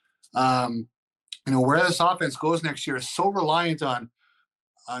 Where this offense goes next year is so reliant on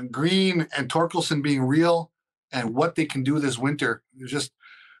Green and Torkelson being real and what they can do this winter. There's just,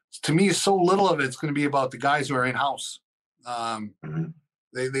 to me, so little of it's going to be about the guys who are in house.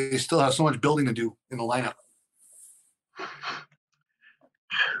 They still have so much building to do in the lineup.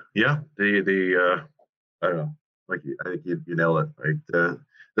 Yeah, the I don't know. Like I think you nailed it. Like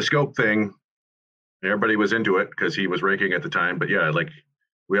the scope thing, everybody was into it because he was raking at the time. But yeah, like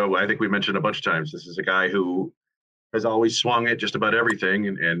I think we mentioned a bunch of times, this is a guy who has always swung at just about everything,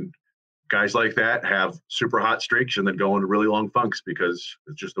 and guys like that have super hot streaks and then go into really long funks because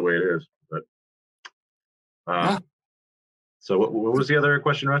it's just the way it is. But so what was the other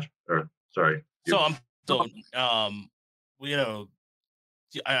question, Raj? Or sorry. You know,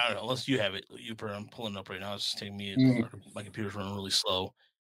 I don't know, unless you have it, I'm pulling it up right now. It's just taking me, my computer's running really slow.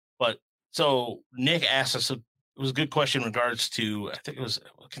 But so Nick asked us, it was a good question in regards to, I think it was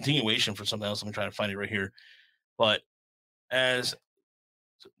a continuation for something else. I'm trying to find it right here. But of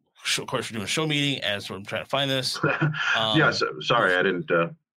course, we're doing a show meeting as I'm trying to find this. Sorry, I didn't. No,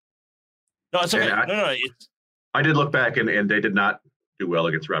 it's okay. No, I did look back, and they did not do well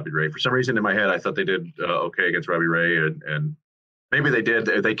against Robbie Ray. For some reason in my head, I thought they did okay against Robbie Ray, and maybe they did.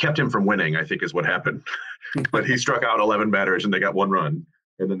 They kept him from winning, I think is what happened. But he struck out 11 batters, and they got one run,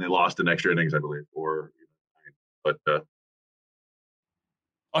 and then they lost in extra innings, I believe. But here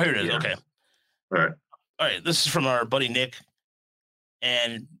it is. Yeah. Okay. All right. This is from our buddy Nick,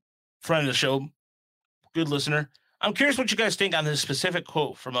 and friend of the show, good listener. I'm curious what you guys think on this specific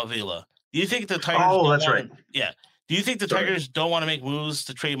quote from Avila. Do you think the Tigers? Oh, that's right. Yeah. Do you think the Tigers don't want to make moves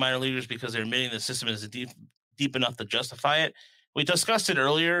to trade minor leaguers because they're admitting the system is deep enough to justify it? We discussed it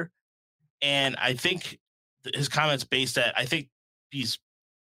earlier, and I think his comments I think he's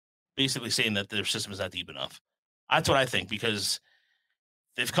basically saying that their system is not deep enough. That's what I think, because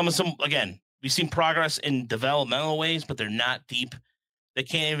they've come we've seen progress in developmental ways, but they're not deep. They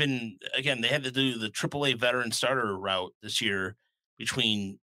can't even, they had to do the AAA veteran starter route this year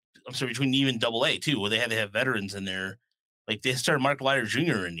between even AA too, where they had to have veterans in there. Like they started Mark Leiter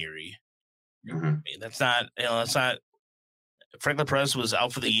Jr. in Erie. I mean, that's not. Franklin Perez was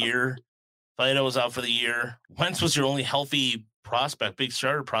out for the year. Fido was out for the year. Wentz was your only healthy prospect, big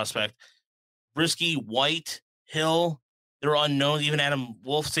starter prospect. Brisky, White, Hill, they're unknown. Even Adam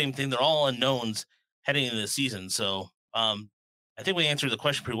Wolf, same thing. They're all unknowns heading into the season. So I think we answered the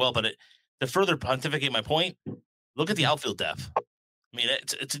question pretty well. But to further pontificate my point, look at the outfield depth. I mean,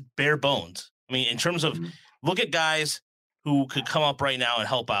 it's bare bones. I mean, in terms of look at guys who could come up right now and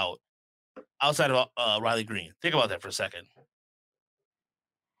help out outside of Riley Green. Think about that for a second.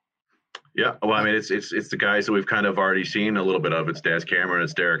 Yeah, well, I mean, it's the guys that we've kind of already seen a little bit of. It's Daz Cameron,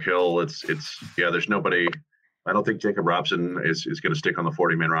 it's Derek Hill, it's there's nobody. I don't think Jacob Robson is going to stick on the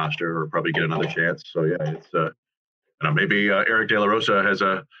 40-man roster or probably get another chance. So yeah, it's maybe Eric De La Rosa has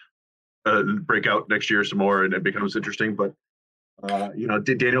a breakout next year some more and it becomes interesting. But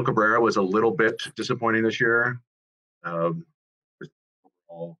Daniel Cabrera was a little bit disappointing this year.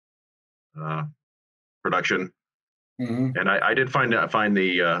 Production. And I did find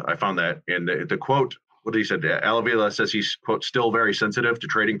that in the quote. What did he said? Avila says he's, quote, still very sensitive to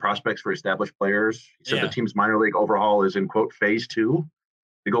trading prospects for established players. He said the team's minor league overhaul is in, quote, phase 2.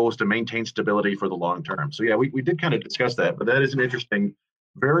 The goal is to maintain stability for the long term. So yeah, we did kind of discuss that, but that is an interesting,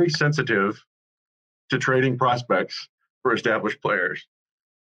 very sensitive to trading prospects for established players.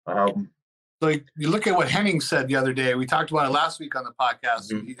 So you look at what Henning said the other day. We talked about it last week on the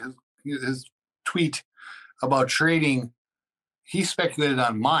podcast. His tweet about trading, he speculated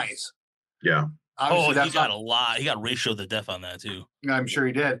on Mize. Yeah. Obviously, he got a lot. He got ratio to death on that too. I'm sure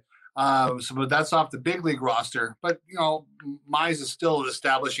he did. But that's off the big league roster. But Mize is still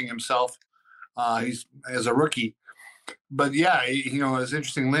establishing himself. He's as a rookie. But yeah, it's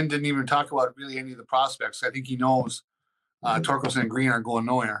interesting. Lynn didn't even talk about really any of the prospects. I think he knows Torkelson and Green aren't going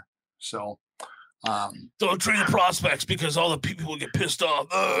nowhere. So don't trade the prospects because all the people will get pissed off.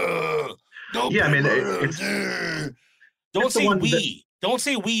 Don't say we. Don't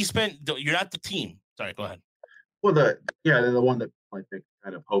say we spent. You're not the team. Sorry, go ahead. Well, the one that I think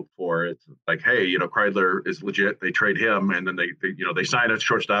kind of hope for. It's like, hey, Kreidler is legit. They trade him, and then they sign a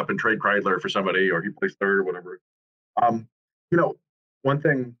shortstop and trade Kreidler for somebody, or he plays third or whatever. One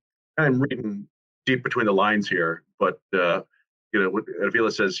thing I'm reading deep between the lines here, but what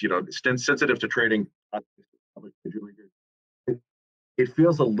Avila says, sensitive to trading. It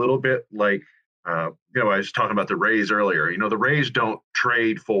feels a little bit like, I was talking about the Rays earlier. The Rays don't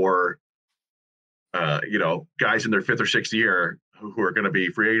trade for, guys in their 5th or 6th year who are going to be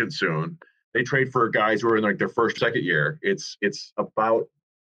free agents soon. They trade for guys who are in like their 1st, 2nd year. It's about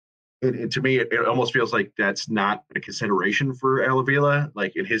it. To me, it almost feels like that's not a consideration for Avila.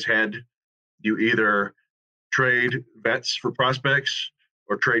 Like in his head, you either trade vets for prospects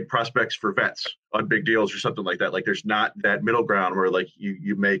or trade prospects for vets on big deals or something like that. Like there's not that middle ground where like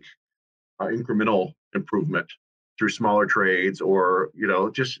you make incremental improvement through smaller trades or,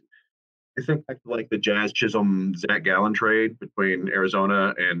 just I think back to like the Jazz Chisholm Zach Gallen trade between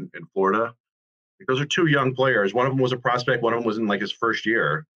Arizona and Florida. Those are two young players. One of them was a prospect. One of them was in like his first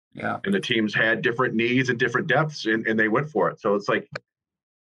year. Yeah. And the teams had different needs and different depths and they went for it. So it's like,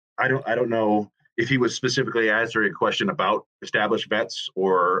 I don't know if he was specifically answering a question about established vets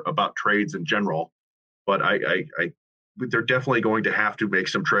or about trades in general, but they're definitely going to have to make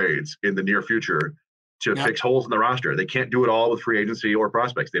some trades in the near future to fix holes in the roster. They can't do it all with free agency or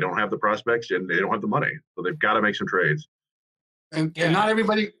prospects. They don't have the prospects and they don't have the money. So they've got to make some trades. And not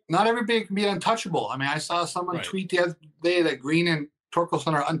everybody can be untouchable. I mean, I saw someone tweet the other day that Green and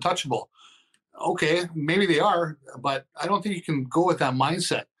Torkelson are untouchable. Okay, maybe they are, but I don't think you can go with that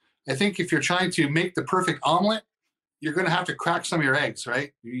mindset. I think if you're trying to make the perfect omelet, you're going to have to crack some of your eggs,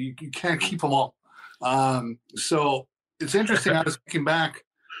 right? You can't keep them all. So it's interesting. I was thinking back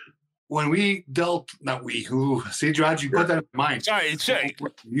when we dealt, see, George, you put that in mind. Sorry.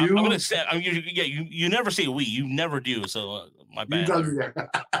 I'm going to say, you never say we, you never do. So my bad.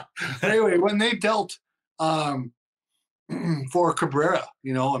 Anyway, when they dealt for Cabrera,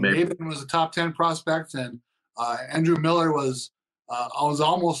 and Maven was a top 10 prospect, and Andrew Miller was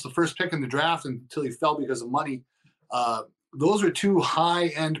almost the first pick in the draft until he fell because of money. Those are two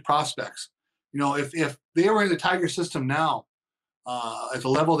high-end prospects. If they were in the Tiger system now, at the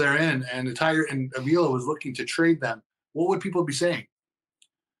level they're in, and the Tiger and Avila was looking to trade them, what would people be saying?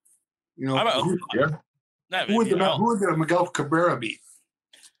 Who would the Miguel Cabrera be?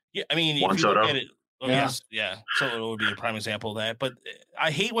 Yeah, I mean, Juan Soto. Yes, Soto would be a prime example of that. But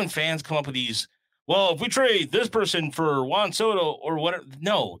I hate when fans come up with these. Well, if we trade this person for Juan Soto or whatever,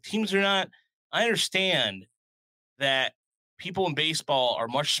 no, teams are not. I understand that people in baseball are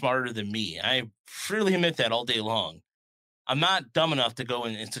much smarter than me. I freely admit that all day long. I'm not dumb enough to go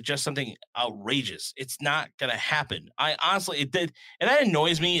and suggest something outrageous. It's not going to happen. I honestly, it did. And that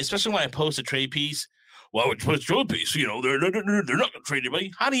annoys me, especially when I post a trade piece. Well, it's a trade piece, they're not going to trade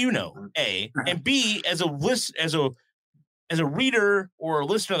anybody. How do you know? A, and B, as a reader or a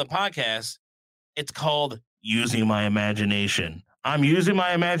listener of the podcast, it's called using my imagination. I'm using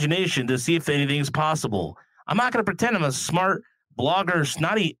my imagination to see if anything's possible. I'm not going to pretend I'm a smart blogger,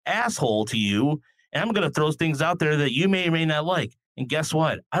 snotty asshole to you, and I'm going to throw things out there that you may or may not like. And guess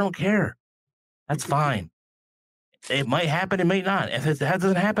what? I don't care. That's fine. It might happen. It may not. If that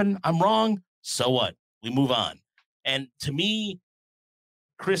doesn't happen, I'm wrong. So what? We move on. And to me,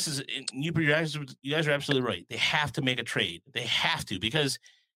 Chris, you guys are absolutely right. They have to make a trade. They have to, because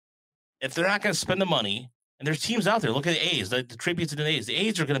if they're not going to spend the money, and there's teams out there, look at the A's, the trade piece of the A's. The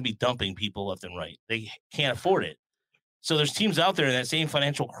A's are going to be dumping people left and right. They can't afford it. So there's teams out there in that same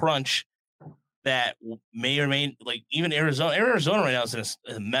financial crunch that may or may, like even Arizona. Arizona right now is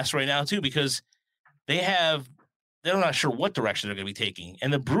in a mess right now too, because they're not sure what direction they're going to be taking.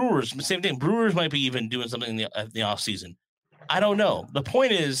 And the Brewers, same thing. Brewers might be even doing something in the offseason. I don't know. The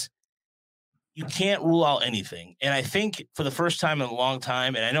point is, you can't rule out anything. And I think for the first time in a long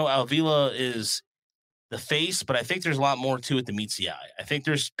time, and I know Avila is the face, but I think there's a lot more to it than meets the eye. I think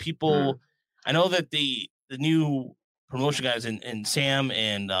there's people. I know that the new promotion guys and Sam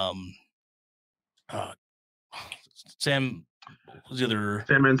and Sam was the other,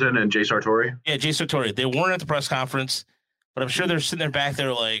 Sam Minton and Jay Sartori. Yeah, Jay Sartori. They weren't at the press conference, but I'm sure they're sitting there back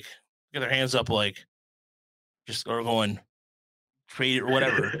there like, get their hands up, like just or going trade it or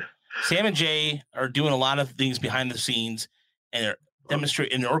whatever. Sam and Jay are doing a lot of things behind the scenes, and they're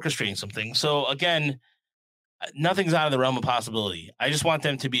demonstrating and orchestrating something. So again, nothing's out of the realm of possibility. I just want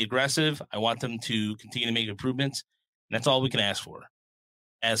them to be aggressive. I want them to continue to make improvements. And that's all we can ask for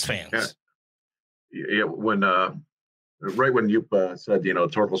as fans. Yeah. When right when you said,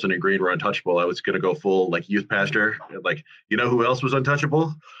 Torkelson and Green were untouchable, I was going to go full like youth pastor. Like, who else was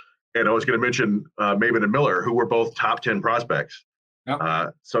untouchable? And I was going to mention Maven and Miller, who were both top 10 prospects.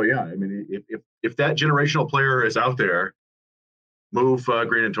 Yep. So yeah, I mean, if that generational player is out there, move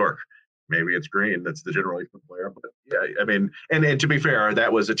Green and Torque. Maybe it's Green that's the generational player, but yeah, I mean, and to be fair,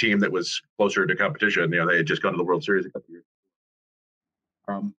 that was a team that was closer to competition. They had just gone to the World Series a couple years.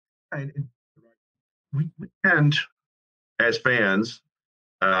 And we tend, as fans,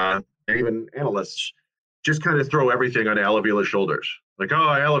 and even analysts, just kind of throw everything on Al Avila's shoulders. Like,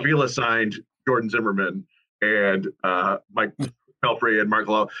 Al Avila signed Jordan Zimmerman and Mike Pelfrey and Mark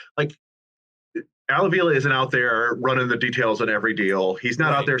Lowe. Like, Al Avila isn't out there running the details on every deal. He's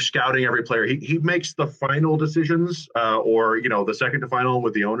not out there scouting every player. He makes the final decisions, or the second to final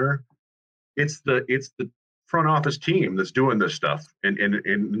with the owner. It's the front office team that's doing this stuff. And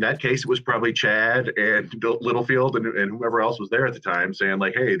in that case, it was probably Chad and Littlefield and whoever else was there at the time saying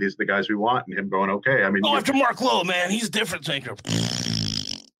like, hey, these are the guys we want. And him going, okay. I mean, after Mark Lowe, man, he's a different thinker.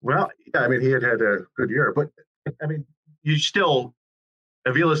 Well, yeah, I mean, he had a good year, but I mean, you still,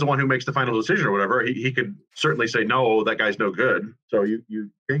 Avila is the one who makes the final decision or whatever. He could certainly say, no, that guy's no good. So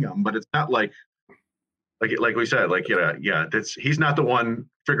you ding him, but it's not like we said, like, he's not the one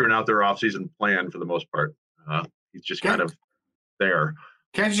figuring out their offseason plan for the most part. He's just kind of there.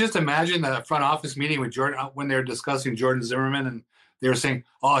 Can't you just imagine the front office meeting with Jordan when they were discussing Jordan Zimmerman and they were saying,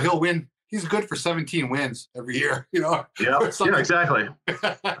 oh, he'll win. He's good for 17 wins every year, you know? Yeah, exactly.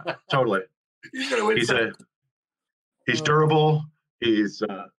 Totally. He's going to win. He's durable. He's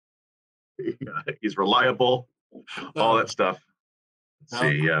reliable. All that stuff. Let's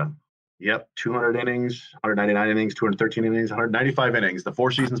see. Yep. 200 innings, 199 innings, 213 innings, 195 innings. The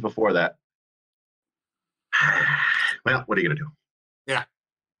 4 seasons before that. Well, what are you going to do? Yeah.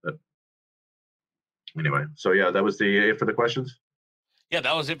 But anyway, so yeah, that was it for the questions. Yeah,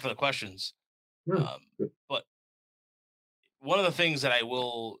 that was it for the questions. But one of the things that I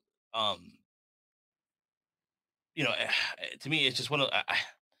will, to me, it's just one of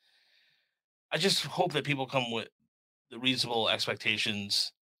I just hope that people come with the reasonable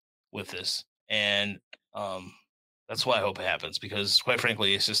expectations with this, and that's why I hope it happens. Because quite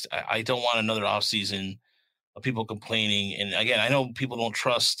frankly, it's just I don't want another off season of people complaining. And again, I know people don't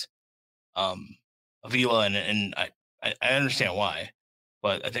trust Avila, and I understand why.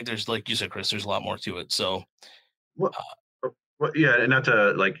 But I think there's, like you said, Chris, there's a lot more to it. So, yeah, and not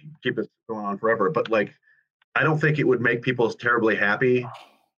to like keep it going on forever, but like, I don't think it would make people terribly happy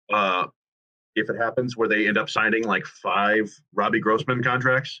if it happens where they end up signing like 5 Robbie Grossman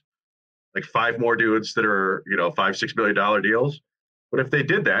contracts, like 5 more dudes that are, $5-6 million deals. But if they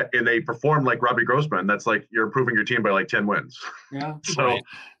did that and they performed like Robbie Grossman, that's like you're improving your team by like 10 wins. Yeah. So, right.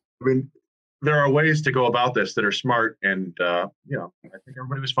 I mean, there are ways to go about this that are smart, and I think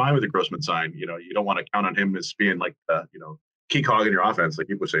everybody was fine with the Grossman sign. You don't want to count on him as being like key cog in your offense, like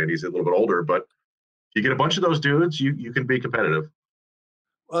people saying he's a little bit older. But if you get a bunch of those dudes, you can be competitive.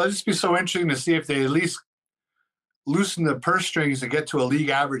 Well, it'd just be so interesting to see if they at least loosen the purse strings to get to a league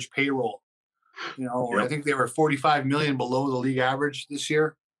average payroll. Yep. I think they were $45 million below the league average this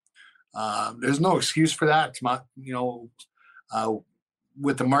year. There's no excuse for that.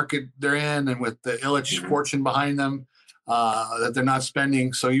 With the market they're in and with the Illich fortune behind them, that they're not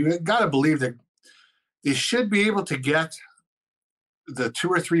spending. So you got to believe that they should be able to get the 2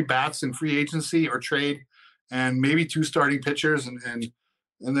 or 3 bats in free agency or trade, and maybe 2 starting pitchers, and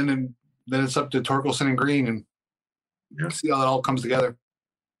then it's up to Torkelson and Green, and see how that all comes together.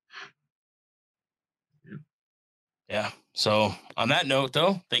 Yeah. So on that note,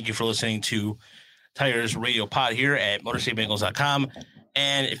 though, thank you for listening to Tigers Radio Pod here at MotorCityBengals.com.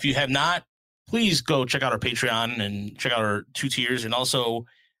 And if you have not, please go check out our Patreon and check out our 2 tiers, and also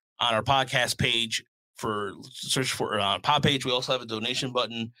on our podcast page search for pod page. We also have a donation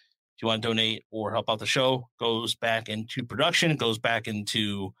button. If you want to donate or help out the show, goes back into production, goes back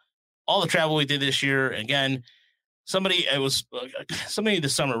into all the travel we did this year. And again, somebody this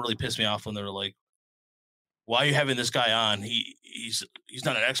summer really pissed me off when they were like, why are you having this guy on? He's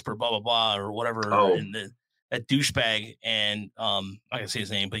not an expert, blah, blah, blah, or whatever. Oh. And that douchebag, and I can say his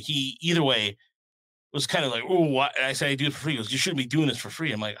name, but he either way was kind of like, oh, what? And I said, I do it for free. He goes, you shouldn't be doing this for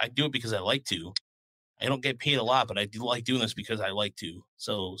free. I'm like, I do it because I like to. I don't get paid a lot, but I do like doing this because I like to.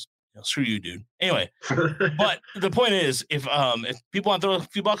 So screw you, dude. Anyway, but the point is, if people want to throw a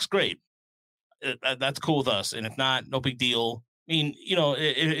few bucks, great. That's cool with us. And if not, no big deal. I mean,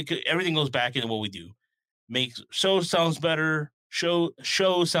 everything goes back into what we do. Makes shows sound better, shows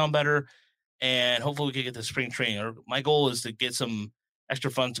sound better, and hopefully we can get the spring training. Or my goal is to get some extra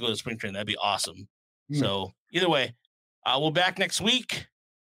funds to go to spring training. That'd be awesome. So either way, we'll be back next week.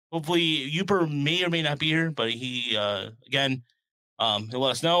 Hopefully Uper may or may not be here, but he again, he'll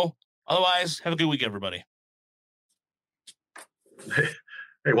let us know. Otherwise, have a good week, everybody.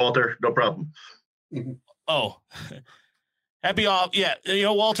 Hey, Walter, no problem. Oh, happy off. Yeah,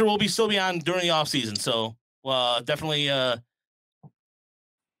 Walter will still be on during the off season. So definitely, if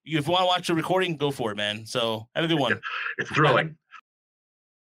you want to watch the recording, go for it, man. So have a good one. It's thrilling.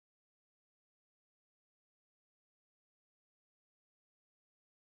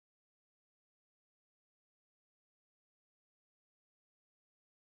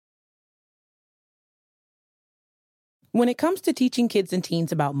 When it comes to teaching kids and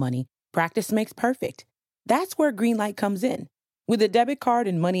teens about money, practice makes perfect. That's where Greenlight comes in. With a debit card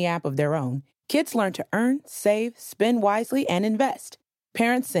and money app of their own, kids learn to earn, save, spend wisely, and invest.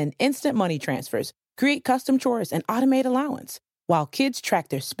 Parents send instant money transfers, Create custom chores and automate allowance, while kids track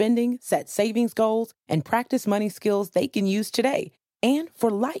their spending, set savings goals, and practice money skills they can use today and for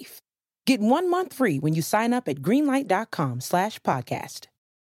life. Get 1 month free when you sign up at greenlight.com/podcast.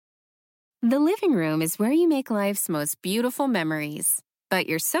 The living room is where you make life's most beautiful memories. But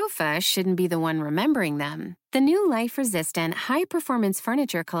your sofa shouldn't be the one remembering them. The new life-resistant, high-performance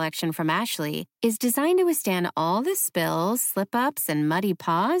furniture collection from Ashley is designed to withstand all the spills, slip-ups, and muddy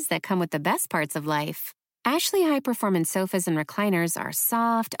paws that come with the best parts of life. Ashley high-performance sofas and recliners are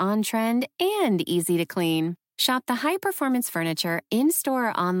soft, on-trend, and easy to clean. Shop the high-performance furniture in-store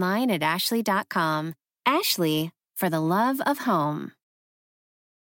or online at ashley.com. Ashley, for the love of home.